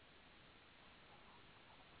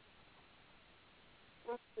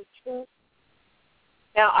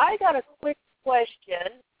 Now, I got a quick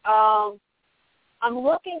question. I'm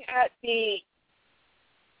looking at the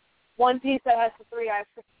one piece that has the 3 ice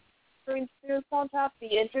cream scoops on top,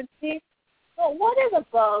 the entrance piece. But what is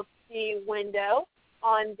above the window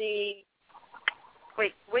on the...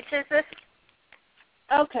 Wait, which is this?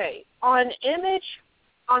 Okay, on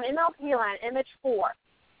MLP Land, image 4,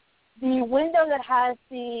 the window that has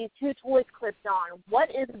the 2 toys clipped on, what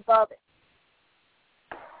is above it?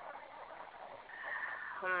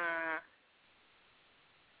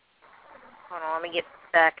 Hold on, let me get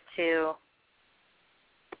back to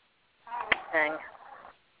thing.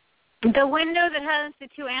 The window that has the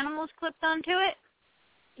 2 animals clipped onto it?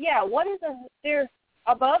 Yeah, what is there's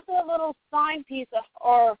above the little sign piece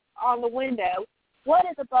or on the window, what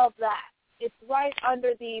is above that? It's right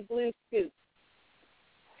under the blue scoop.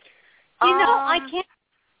 You know, I can't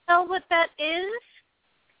tell what that is.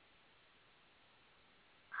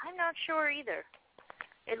 I'm not sure either.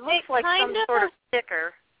 It looks like some sort of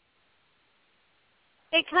sticker.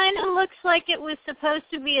 It kind of looks like it was supposed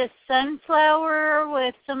to be a sunflower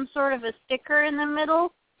with some sort of a sticker in the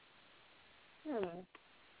middle.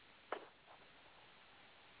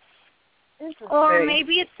 Or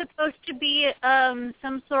maybe it's supposed to be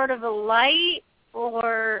some sort of a light,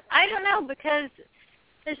 or I don't know, because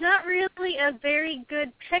there's not really a very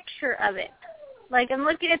good picture of it. Like, I'm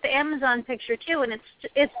looking at the Amazon picture, too, and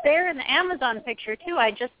it's there in the Amazon picture, too.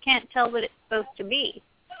 I just can't tell what it's supposed to be.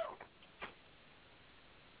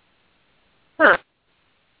 Huh.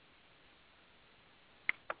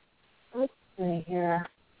 Let's see here.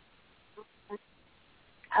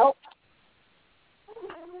 Help.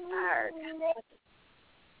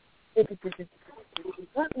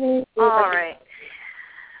 All right.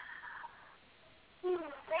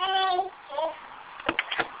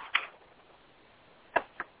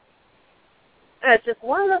 It's just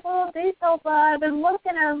one of the little details that I've been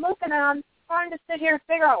looking at. I'm trying to sit here and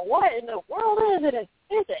figure out what in the world is it?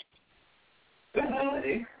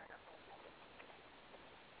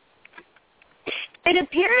 It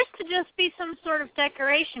appears to just be some sort of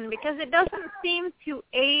decoration because it doesn't seem to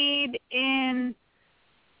aid in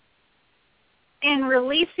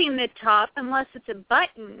releasing the top unless it's a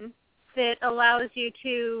button that allows you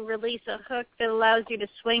to release a hook that allows you to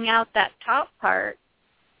swing out that top part.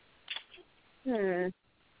 But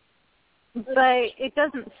it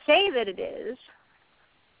doesn't say that it is.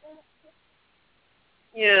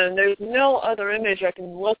 Yeah, and there's no other image I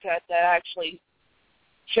can look at that actually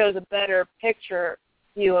shows a better picture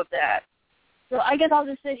view of that. So I guess I'll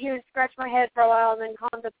just sit here and scratch my head for a while and then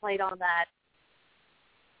contemplate on that.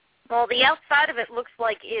 Well, the outside of it looks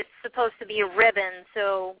like it's supposed to be a ribbon,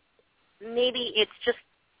 so maybe it's just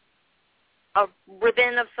a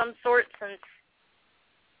ribbon of some sort since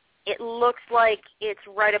it looks like it's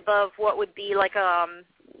right above what would be like a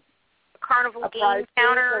carnival game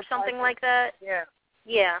counter or something like that. Yeah.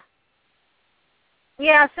 Yeah.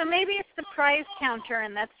 Yeah, so maybe it's the prize counter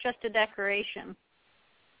and that's just a decoration.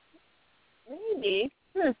 Maybe.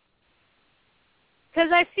 Because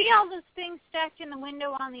I see all those things stacked in the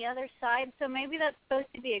window on the other side, so maybe that's supposed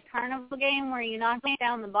to be a carnival game where you knock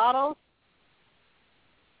down the bottles.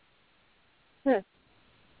 And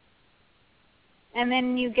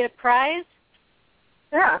then you get a prize?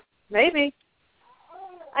 Yeah, maybe.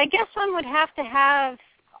 I guess one would have to have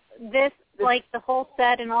this, like the whole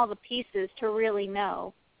set and all the pieces to really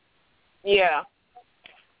know. Yeah.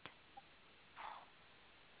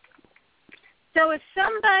 So if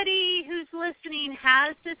somebody who's listening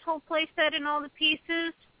has this whole play set and all the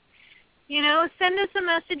pieces, you know, send us a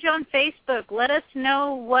message on Facebook. Let us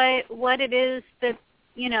know what it is that,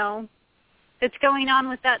 you know, that's going on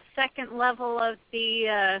with that second level of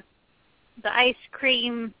the ice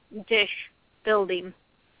cream dish building.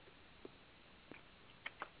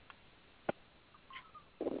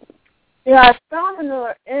 Yeah, I found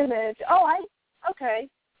another image. Okay.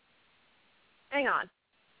 Hang on.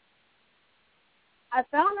 I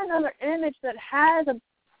found another image that has a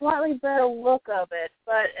slightly better look of it,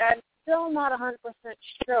 but I'm still not 100%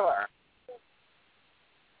 sure.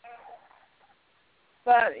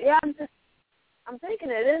 But yeah, I'm thinking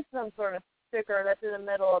it is some sort of sticker that's in the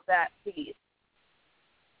middle of that piece.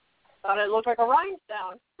 Thought it looked like a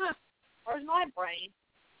rhinestone. Where's my brain?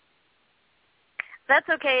 That's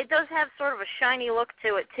okay. It does have sort of a shiny look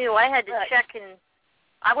to it, too. I had to check, and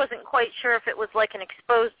I wasn't quite sure if it was like an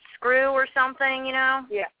exposed screw or something, you know?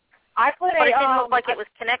 Yeah. But it didn't look like it was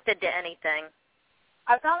connected to anything.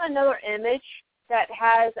 I found another image that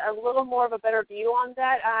has a little more of a better view on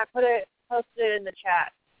that, and I posted it in the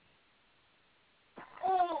chat.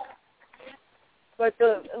 But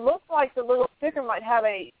it looks like the little sticker might have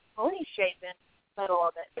a pony shape in the middle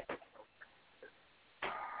of it.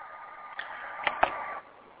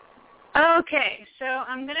 Okay, so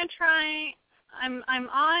I'm going to try, I'm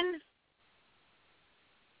on,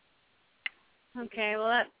 okay,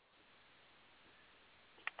 well,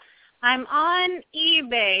 I'm on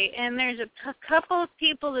eBay, and there's a couple of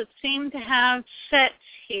people that seem to have sets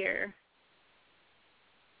here.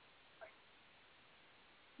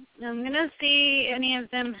 I'm going to see if any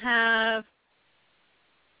of them have,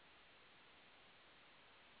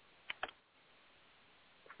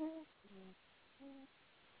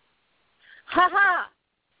 haha!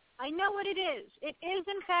 I know what it is. It is,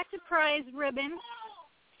 in fact, a prize ribbon.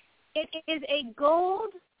 It is a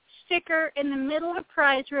gold sticker in the middle of a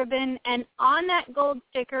prize ribbon, and on that gold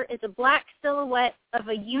sticker is a black silhouette of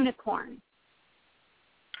a unicorn.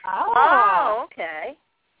 Oh, okay.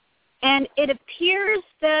 And it appears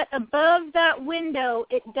that above that window,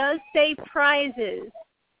 it does say prizes.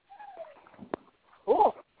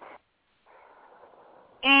 Cool.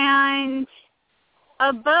 And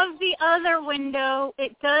above the other window,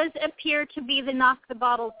 it does appear to be the knock the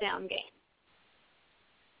bottles down game.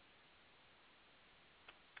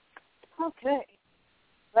 Okay.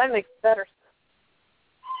 That makes better sense.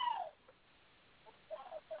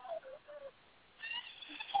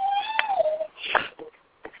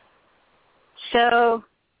 So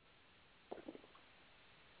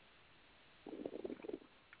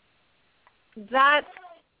that's,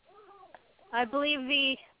 I believe,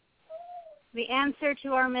 the answer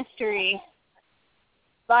to our mystery.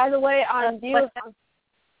 By the way,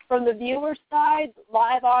 from the viewer side,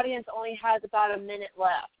 live audience only has about a minute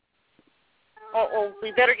left. Well,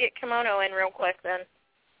 we better get Kimono in real quick then.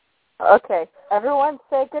 Okay. Everyone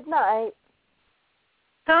say good night.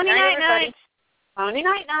 Pony night night. Pony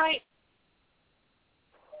night night.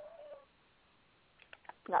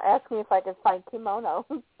 Now ask me if I can find Kimono.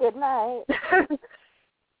 Good night.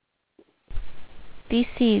 This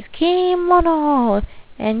is Kimono,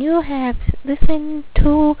 and you have listened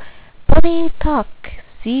to Pony Talk.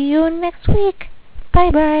 See you next week.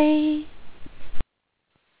 Bye-bye.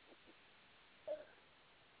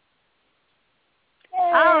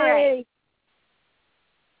 All right.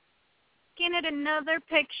 Looking at another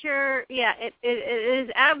picture, yeah, it is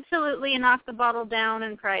absolutely a knock the bottle down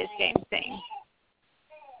and prize game thing.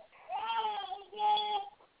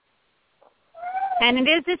 And it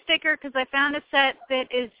is a sticker because I found a set that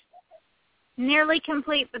is nearly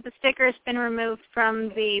complete, but the sticker has been removed from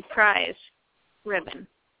the prize ribbon.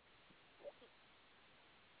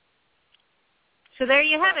 So there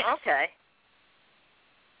you have it. Okay.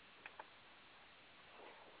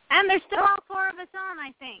 And there's still all four of us on,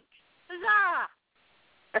 I think. Huzzah!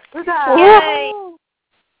 Huzzah! Yay!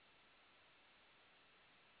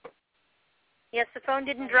 Yes, the phone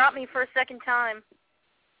didn't drop me for a second time.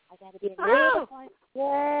 I got to be a little quiet.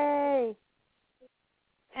 Yay!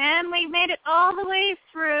 And we made it all the way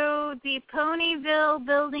through the Ponyville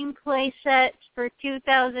building playsets for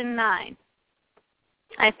 2009.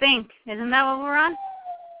 I think. Isn't that what we're on?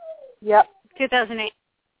 Yep. 2008.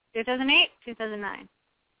 2008? 2009.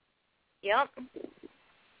 Yep.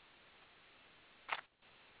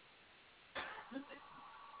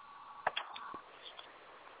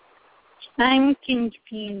 I'm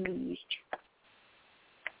confused.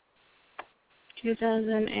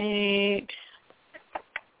 2008.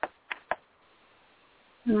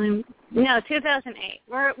 No, 2008.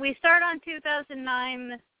 We start on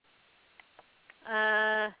 2009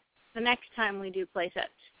 the next time we do playsets.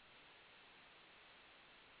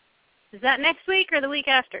 Is that next week or the week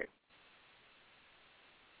after?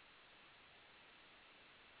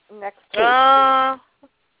 Next week.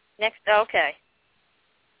 Next, okay.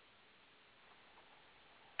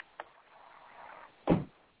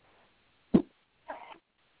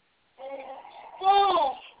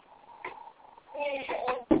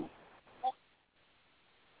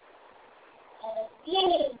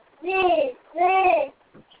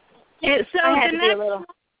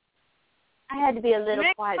 I had to be a little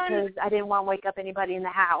quiet because I didn't want to wake up anybody in the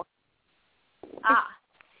house.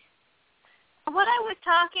 What I was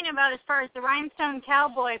talking about as far as the Rhinestone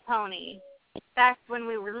Cowboy Pony, back when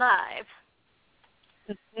we were live,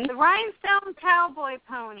 the Rhinestone Cowboy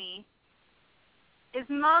Pony is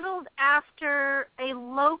modeled after a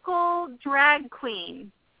local drag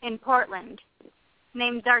queen in Portland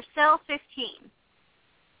named Darcel 15.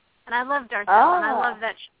 And I love Darcel, and I love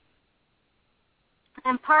that show.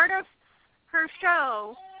 And part of her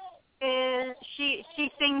show is she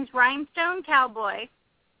sings Rhinestone Cowboy,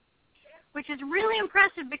 which is really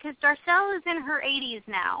impressive because Darcel is in her 80s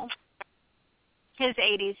now, his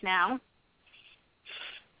 80s now,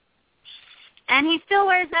 and he still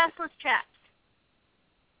wears assless chaps.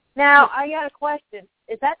 Now, I got a question.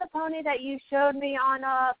 Is that the pony that you showed me on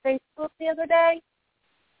Facebook the other day?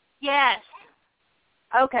 Yes.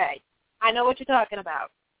 Okay. I know what you're talking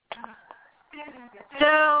about.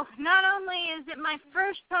 So not only is it my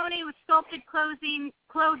first pony with sculpted clothing,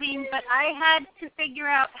 but I had to figure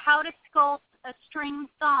out how to sculpt a string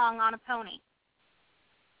song on a pony.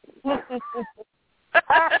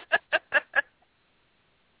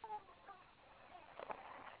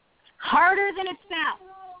 Harder than it sounds.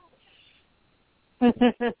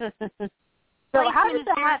 So how did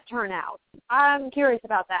the hat turn out? I'm curious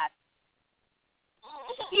about that.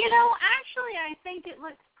 You know, actually, I think it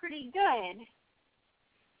looks pretty good.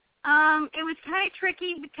 It was kind of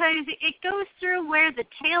tricky because it goes through where the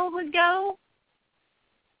tail would go,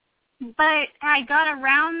 but I got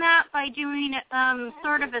around that by doing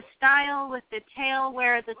sort of a style with the tail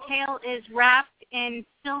where the tail is wrapped in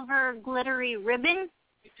silver glittery ribbon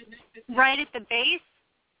right at the base.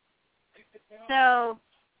 So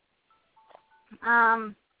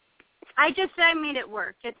I made it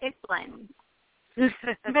work. It blends.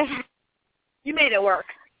 You made it work.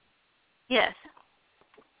 Yes.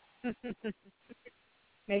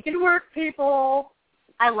 Make it work, people.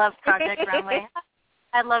 I love Project Runway.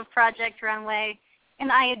 I love Project Runway,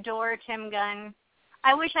 and I adore Tim Gunn.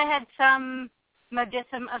 I wish I had some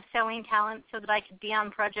modicum of sewing talent so that I could be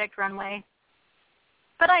on Project Runway.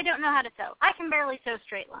 But I don't know how to sew. I can barely sew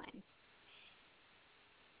straight lines.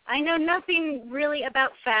 I know nothing really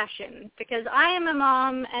about fashion because I am a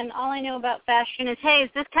mom, and all I know about fashion is, hey, is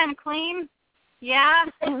this kind of clean? Yeah?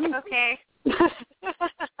 Okay.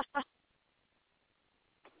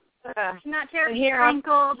 Not terribly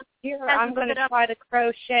wrinkled. Here I'm going to try to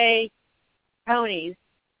crochet ponies.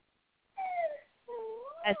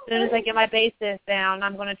 As soon as I get my basis down,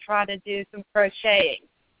 I'm going to try to do some crocheting.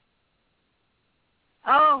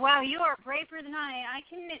 Oh, wow, you are braver than I. I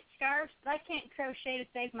can knit scarves, but I can't crochet to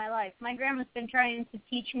save my life. My grandma's been trying to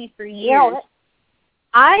teach me for years. Yeah,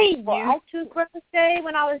 I used to crochet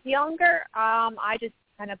when I was younger. I just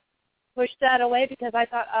kind of pushed that away because I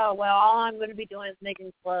thought, oh, well, all I'm going to be doing is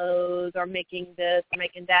making clothes or making this or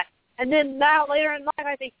making that. And then now later in life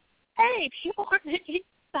I think, hey, people are making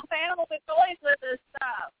stuffed animals and toys with this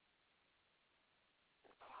stuff.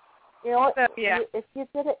 You know what? So, yeah. If you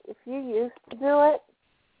used to do it,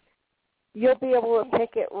 you'll be able to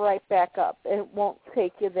pick it right back up. It won't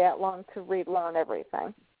take you that long to relearn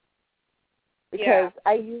everything. Because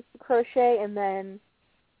I used to crochet, and then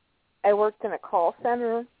I worked in a call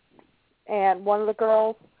center, and one of the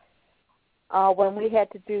girls, when we had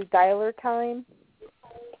to do dialer time,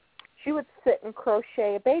 she would sit and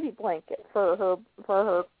crochet a baby blanket for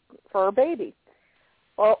her baby.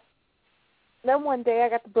 Well, then one day I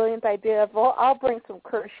got the brilliant idea of, well, I'll bring some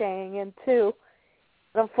crocheting in too.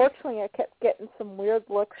 And unfortunately, I kept getting some weird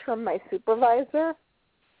looks from my supervisor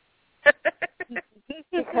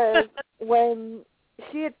because when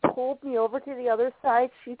she had pulled me over to the other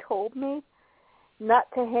side, she told me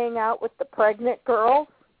not to hang out with the pregnant girls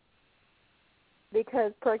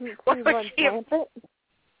because pregnancy runs rampant.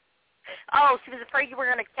 Oh, she was afraid you were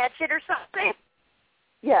going to catch it or something?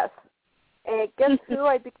 Yes. And guess who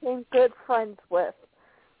I became good friends with?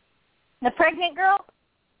 The pregnant girl?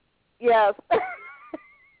 Yes.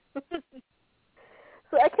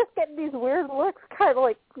 So I kept getting these weird looks, kind of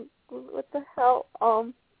like, what the hell,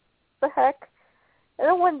 the heck? And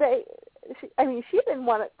then one day, she didn't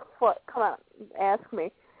want to come out and ask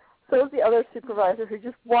me. So it was the other supervisor who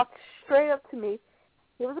just walked straight up to me.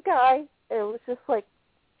 He was a guy, and it was just like,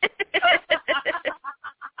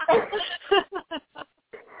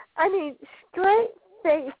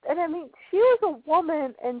 straight-faced. And she was a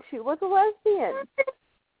woman, and she was a lesbian.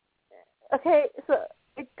 Okay, so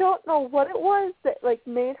I don't know what it was that,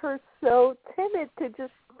 made her so timid to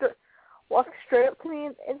just walk straight up to me.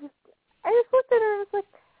 And I just looked at her and was like,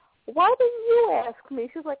 why didn't you ask me?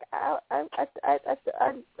 She was like,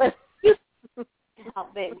 Oh,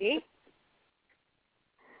 baby.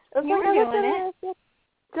 I was like,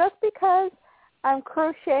 just because I'm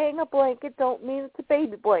crocheting a blanket don't mean it's a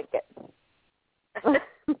baby blanket.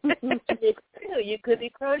 It's true. You could be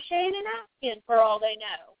crocheting an napkin for all they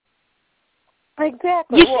know.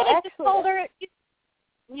 Exactly. You should have just told her.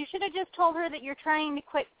 You should have just told her that you're trying to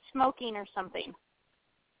quit smoking or something.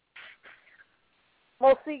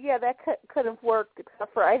 Well, see, yeah, that could have worked,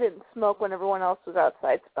 except for I didn't smoke when everyone else was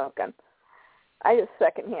outside smoking. I just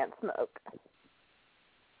secondhand smoke.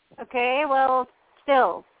 Okay, well,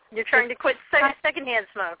 still. You're trying to quit secondhand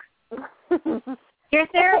smoke. Your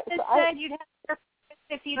therapist said you'd have to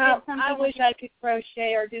if you did something. I wish I could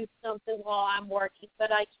crochet or do something while I'm working,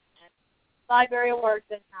 but I can't. Library work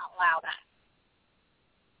does not allow that.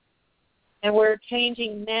 And we're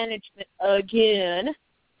changing management again.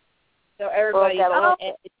 So everybody's at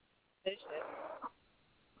the position.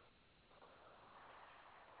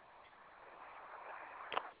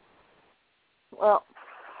 Well,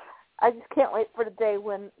 I just can't wait for the day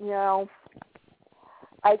when,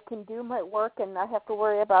 I can do my work and not have to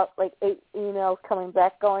worry about 8 emails coming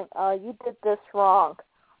back going, you did this wrong.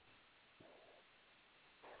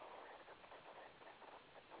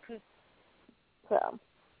 So,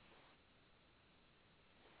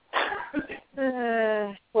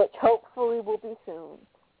 which hopefully will be soon.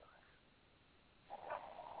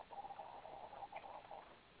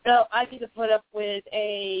 So I need to put up with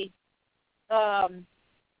an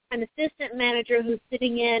assistant manager who's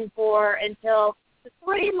sitting in for until the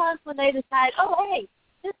 3 months when they decide, oh, hey,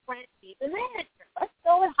 this branch needs a manager. Let's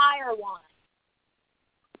go and hire one.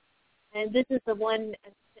 And this is the one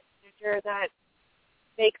assistant manager that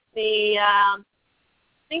makes me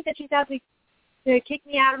think that she's out to kick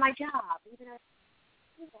me out of my job, even though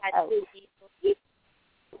she's had two people.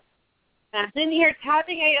 And I'm sitting here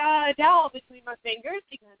tapping a dowel between my fingers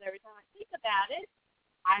because every time I think about it,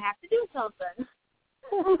 I have to do something.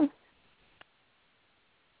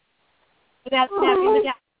 Without snapping the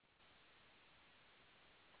dowel.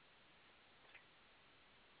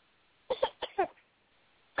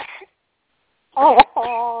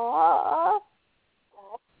 Oh,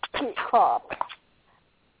 cute cough.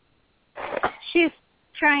 She's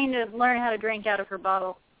trying to learn how to drink out of her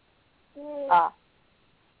bottle. All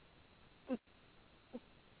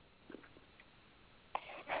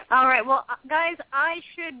right, well, guys, I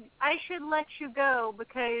should let you go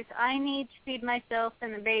because I need to feed myself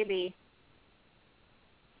and the baby.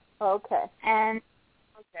 Okay.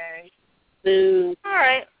 Okay. Boo. All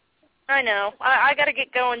right. I know. I got to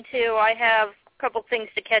get going, too. I have a couple things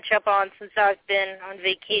to catch up on since I've been on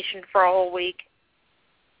vacation for a whole week.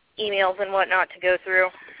 Emails and whatnot to go through.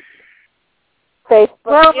 Facebook.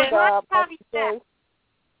 Well, we're glad to have you back.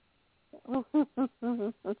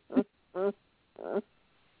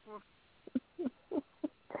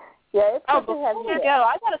 Yeah, it's good before to have we you. go,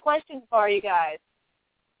 I got a question for you guys.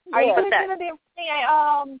 Are you going to be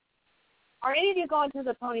are any of you going to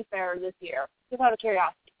the Pony Fair this year? Just out of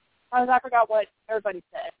curiosity. Because I forgot what everybody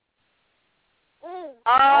said.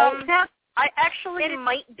 I actually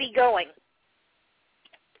might be going.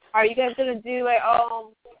 Are you guys going to do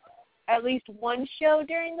at least one show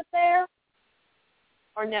during the fair?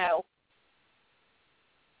 Or no?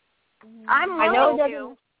 I'm willing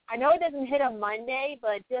to. I know it doesn't hit on Monday,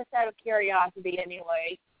 but just out of curiosity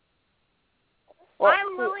anyway. Well,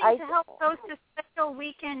 I'm willing to help host a special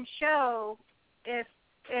weekend show if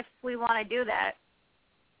we want to do that.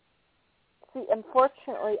 see,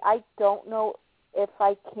 unfortunately, I don't know if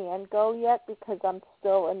I can go yet because I'm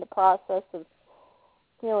still in the process of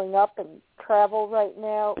healing up and travel right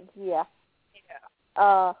now. Yeah.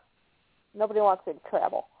 Nobody wants me to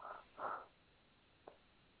travel.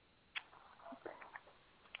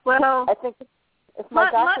 Well, I think if my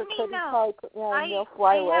doctor let me couldn't know. probably put me on a meal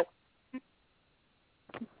fly away.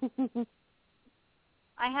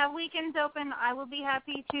 I have weekends open. I will be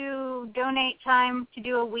happy to donate time to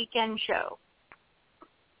do a weekend show.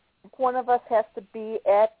 One of us has to be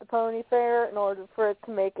at the pony fair in order for it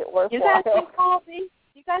to make it worthwhile. You guys can call me.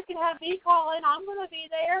 You guys can have me call in. I'm going to be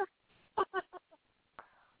there.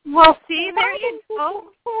 Well, see, there you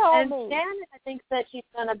go. And Janet, I think, said she's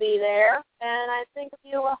going to be there. And I think a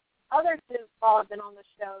few others who've all been on the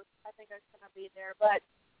show, I think, are going to be there. But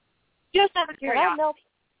just out of curiosity.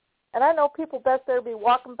 And I know people bet there be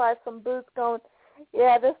walking by some booths going,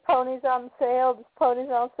 yeah, this pony's on sale, this pony's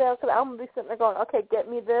on sale. So I'm going to be sitting there going, okay, get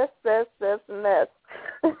me this, this, this, and this.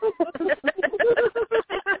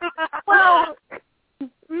 Well,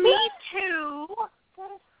 me too.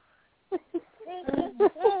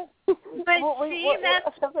 But see,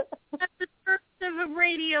 that's the purpose of a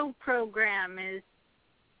radio program, is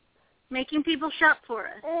making people shop for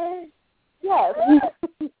us. Yes.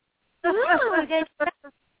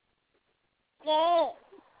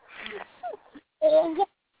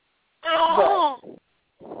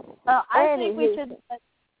 I think we should let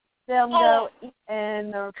them go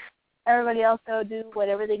and everybody else go do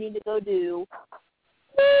whatever they need to go do.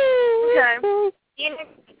 Okay.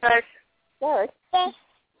 Sorry.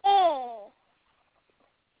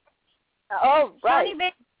 Oh, right. Tony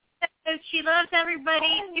Baby says she loves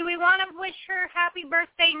everybody. Do we want to wish her happy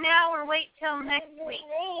birthday now or wait till next week?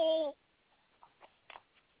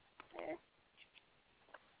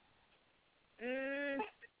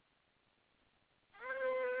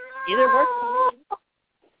 Either works for me.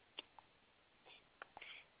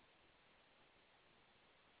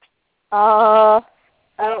 I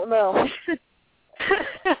don't know.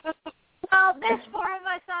 Well, there's 4 of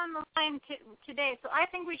us on the line today, so I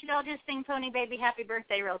think we should all just sing Pony Baby happy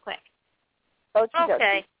birthday real quick.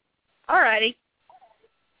 Okay. All righty.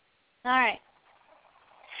 All right.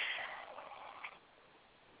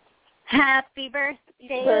 Happy birthday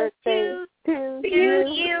to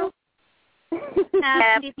you.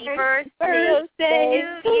 Happy birthday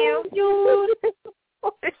to you.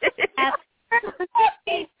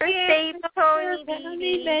 Happy birthday,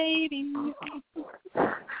 Pony Baby.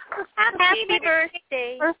 Happy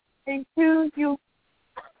birthday to you.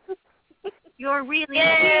 You're really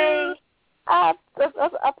Yay. I'm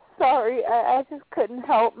sorry. I just couldn't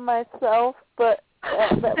help myself, but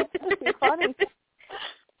that was pretty funny.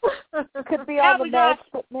 Could be on the mess,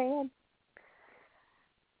 but man.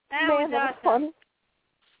 That Man, was that was awesome. funny.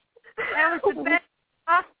 That was the best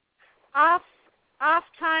off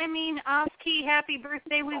timing, off key happy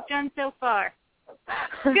birthday we've done so far.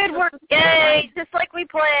 Good work. Yay, just like we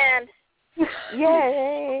planned.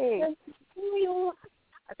 Yay.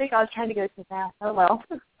 I think I was trying to go too fast. Oh, well.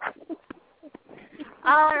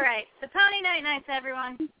 All right. So Pony Night Nights,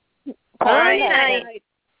 everyone. Pony Night.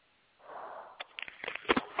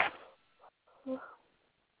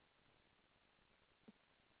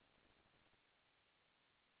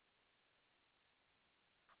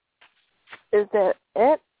 Is that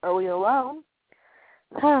it? Are we alone?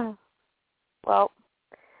 Well,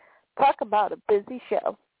 talk about a busy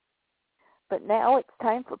show. But now it's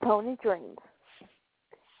time for Pony Dreams.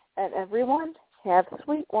 And everyone, have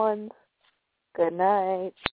sweet ones. Good night.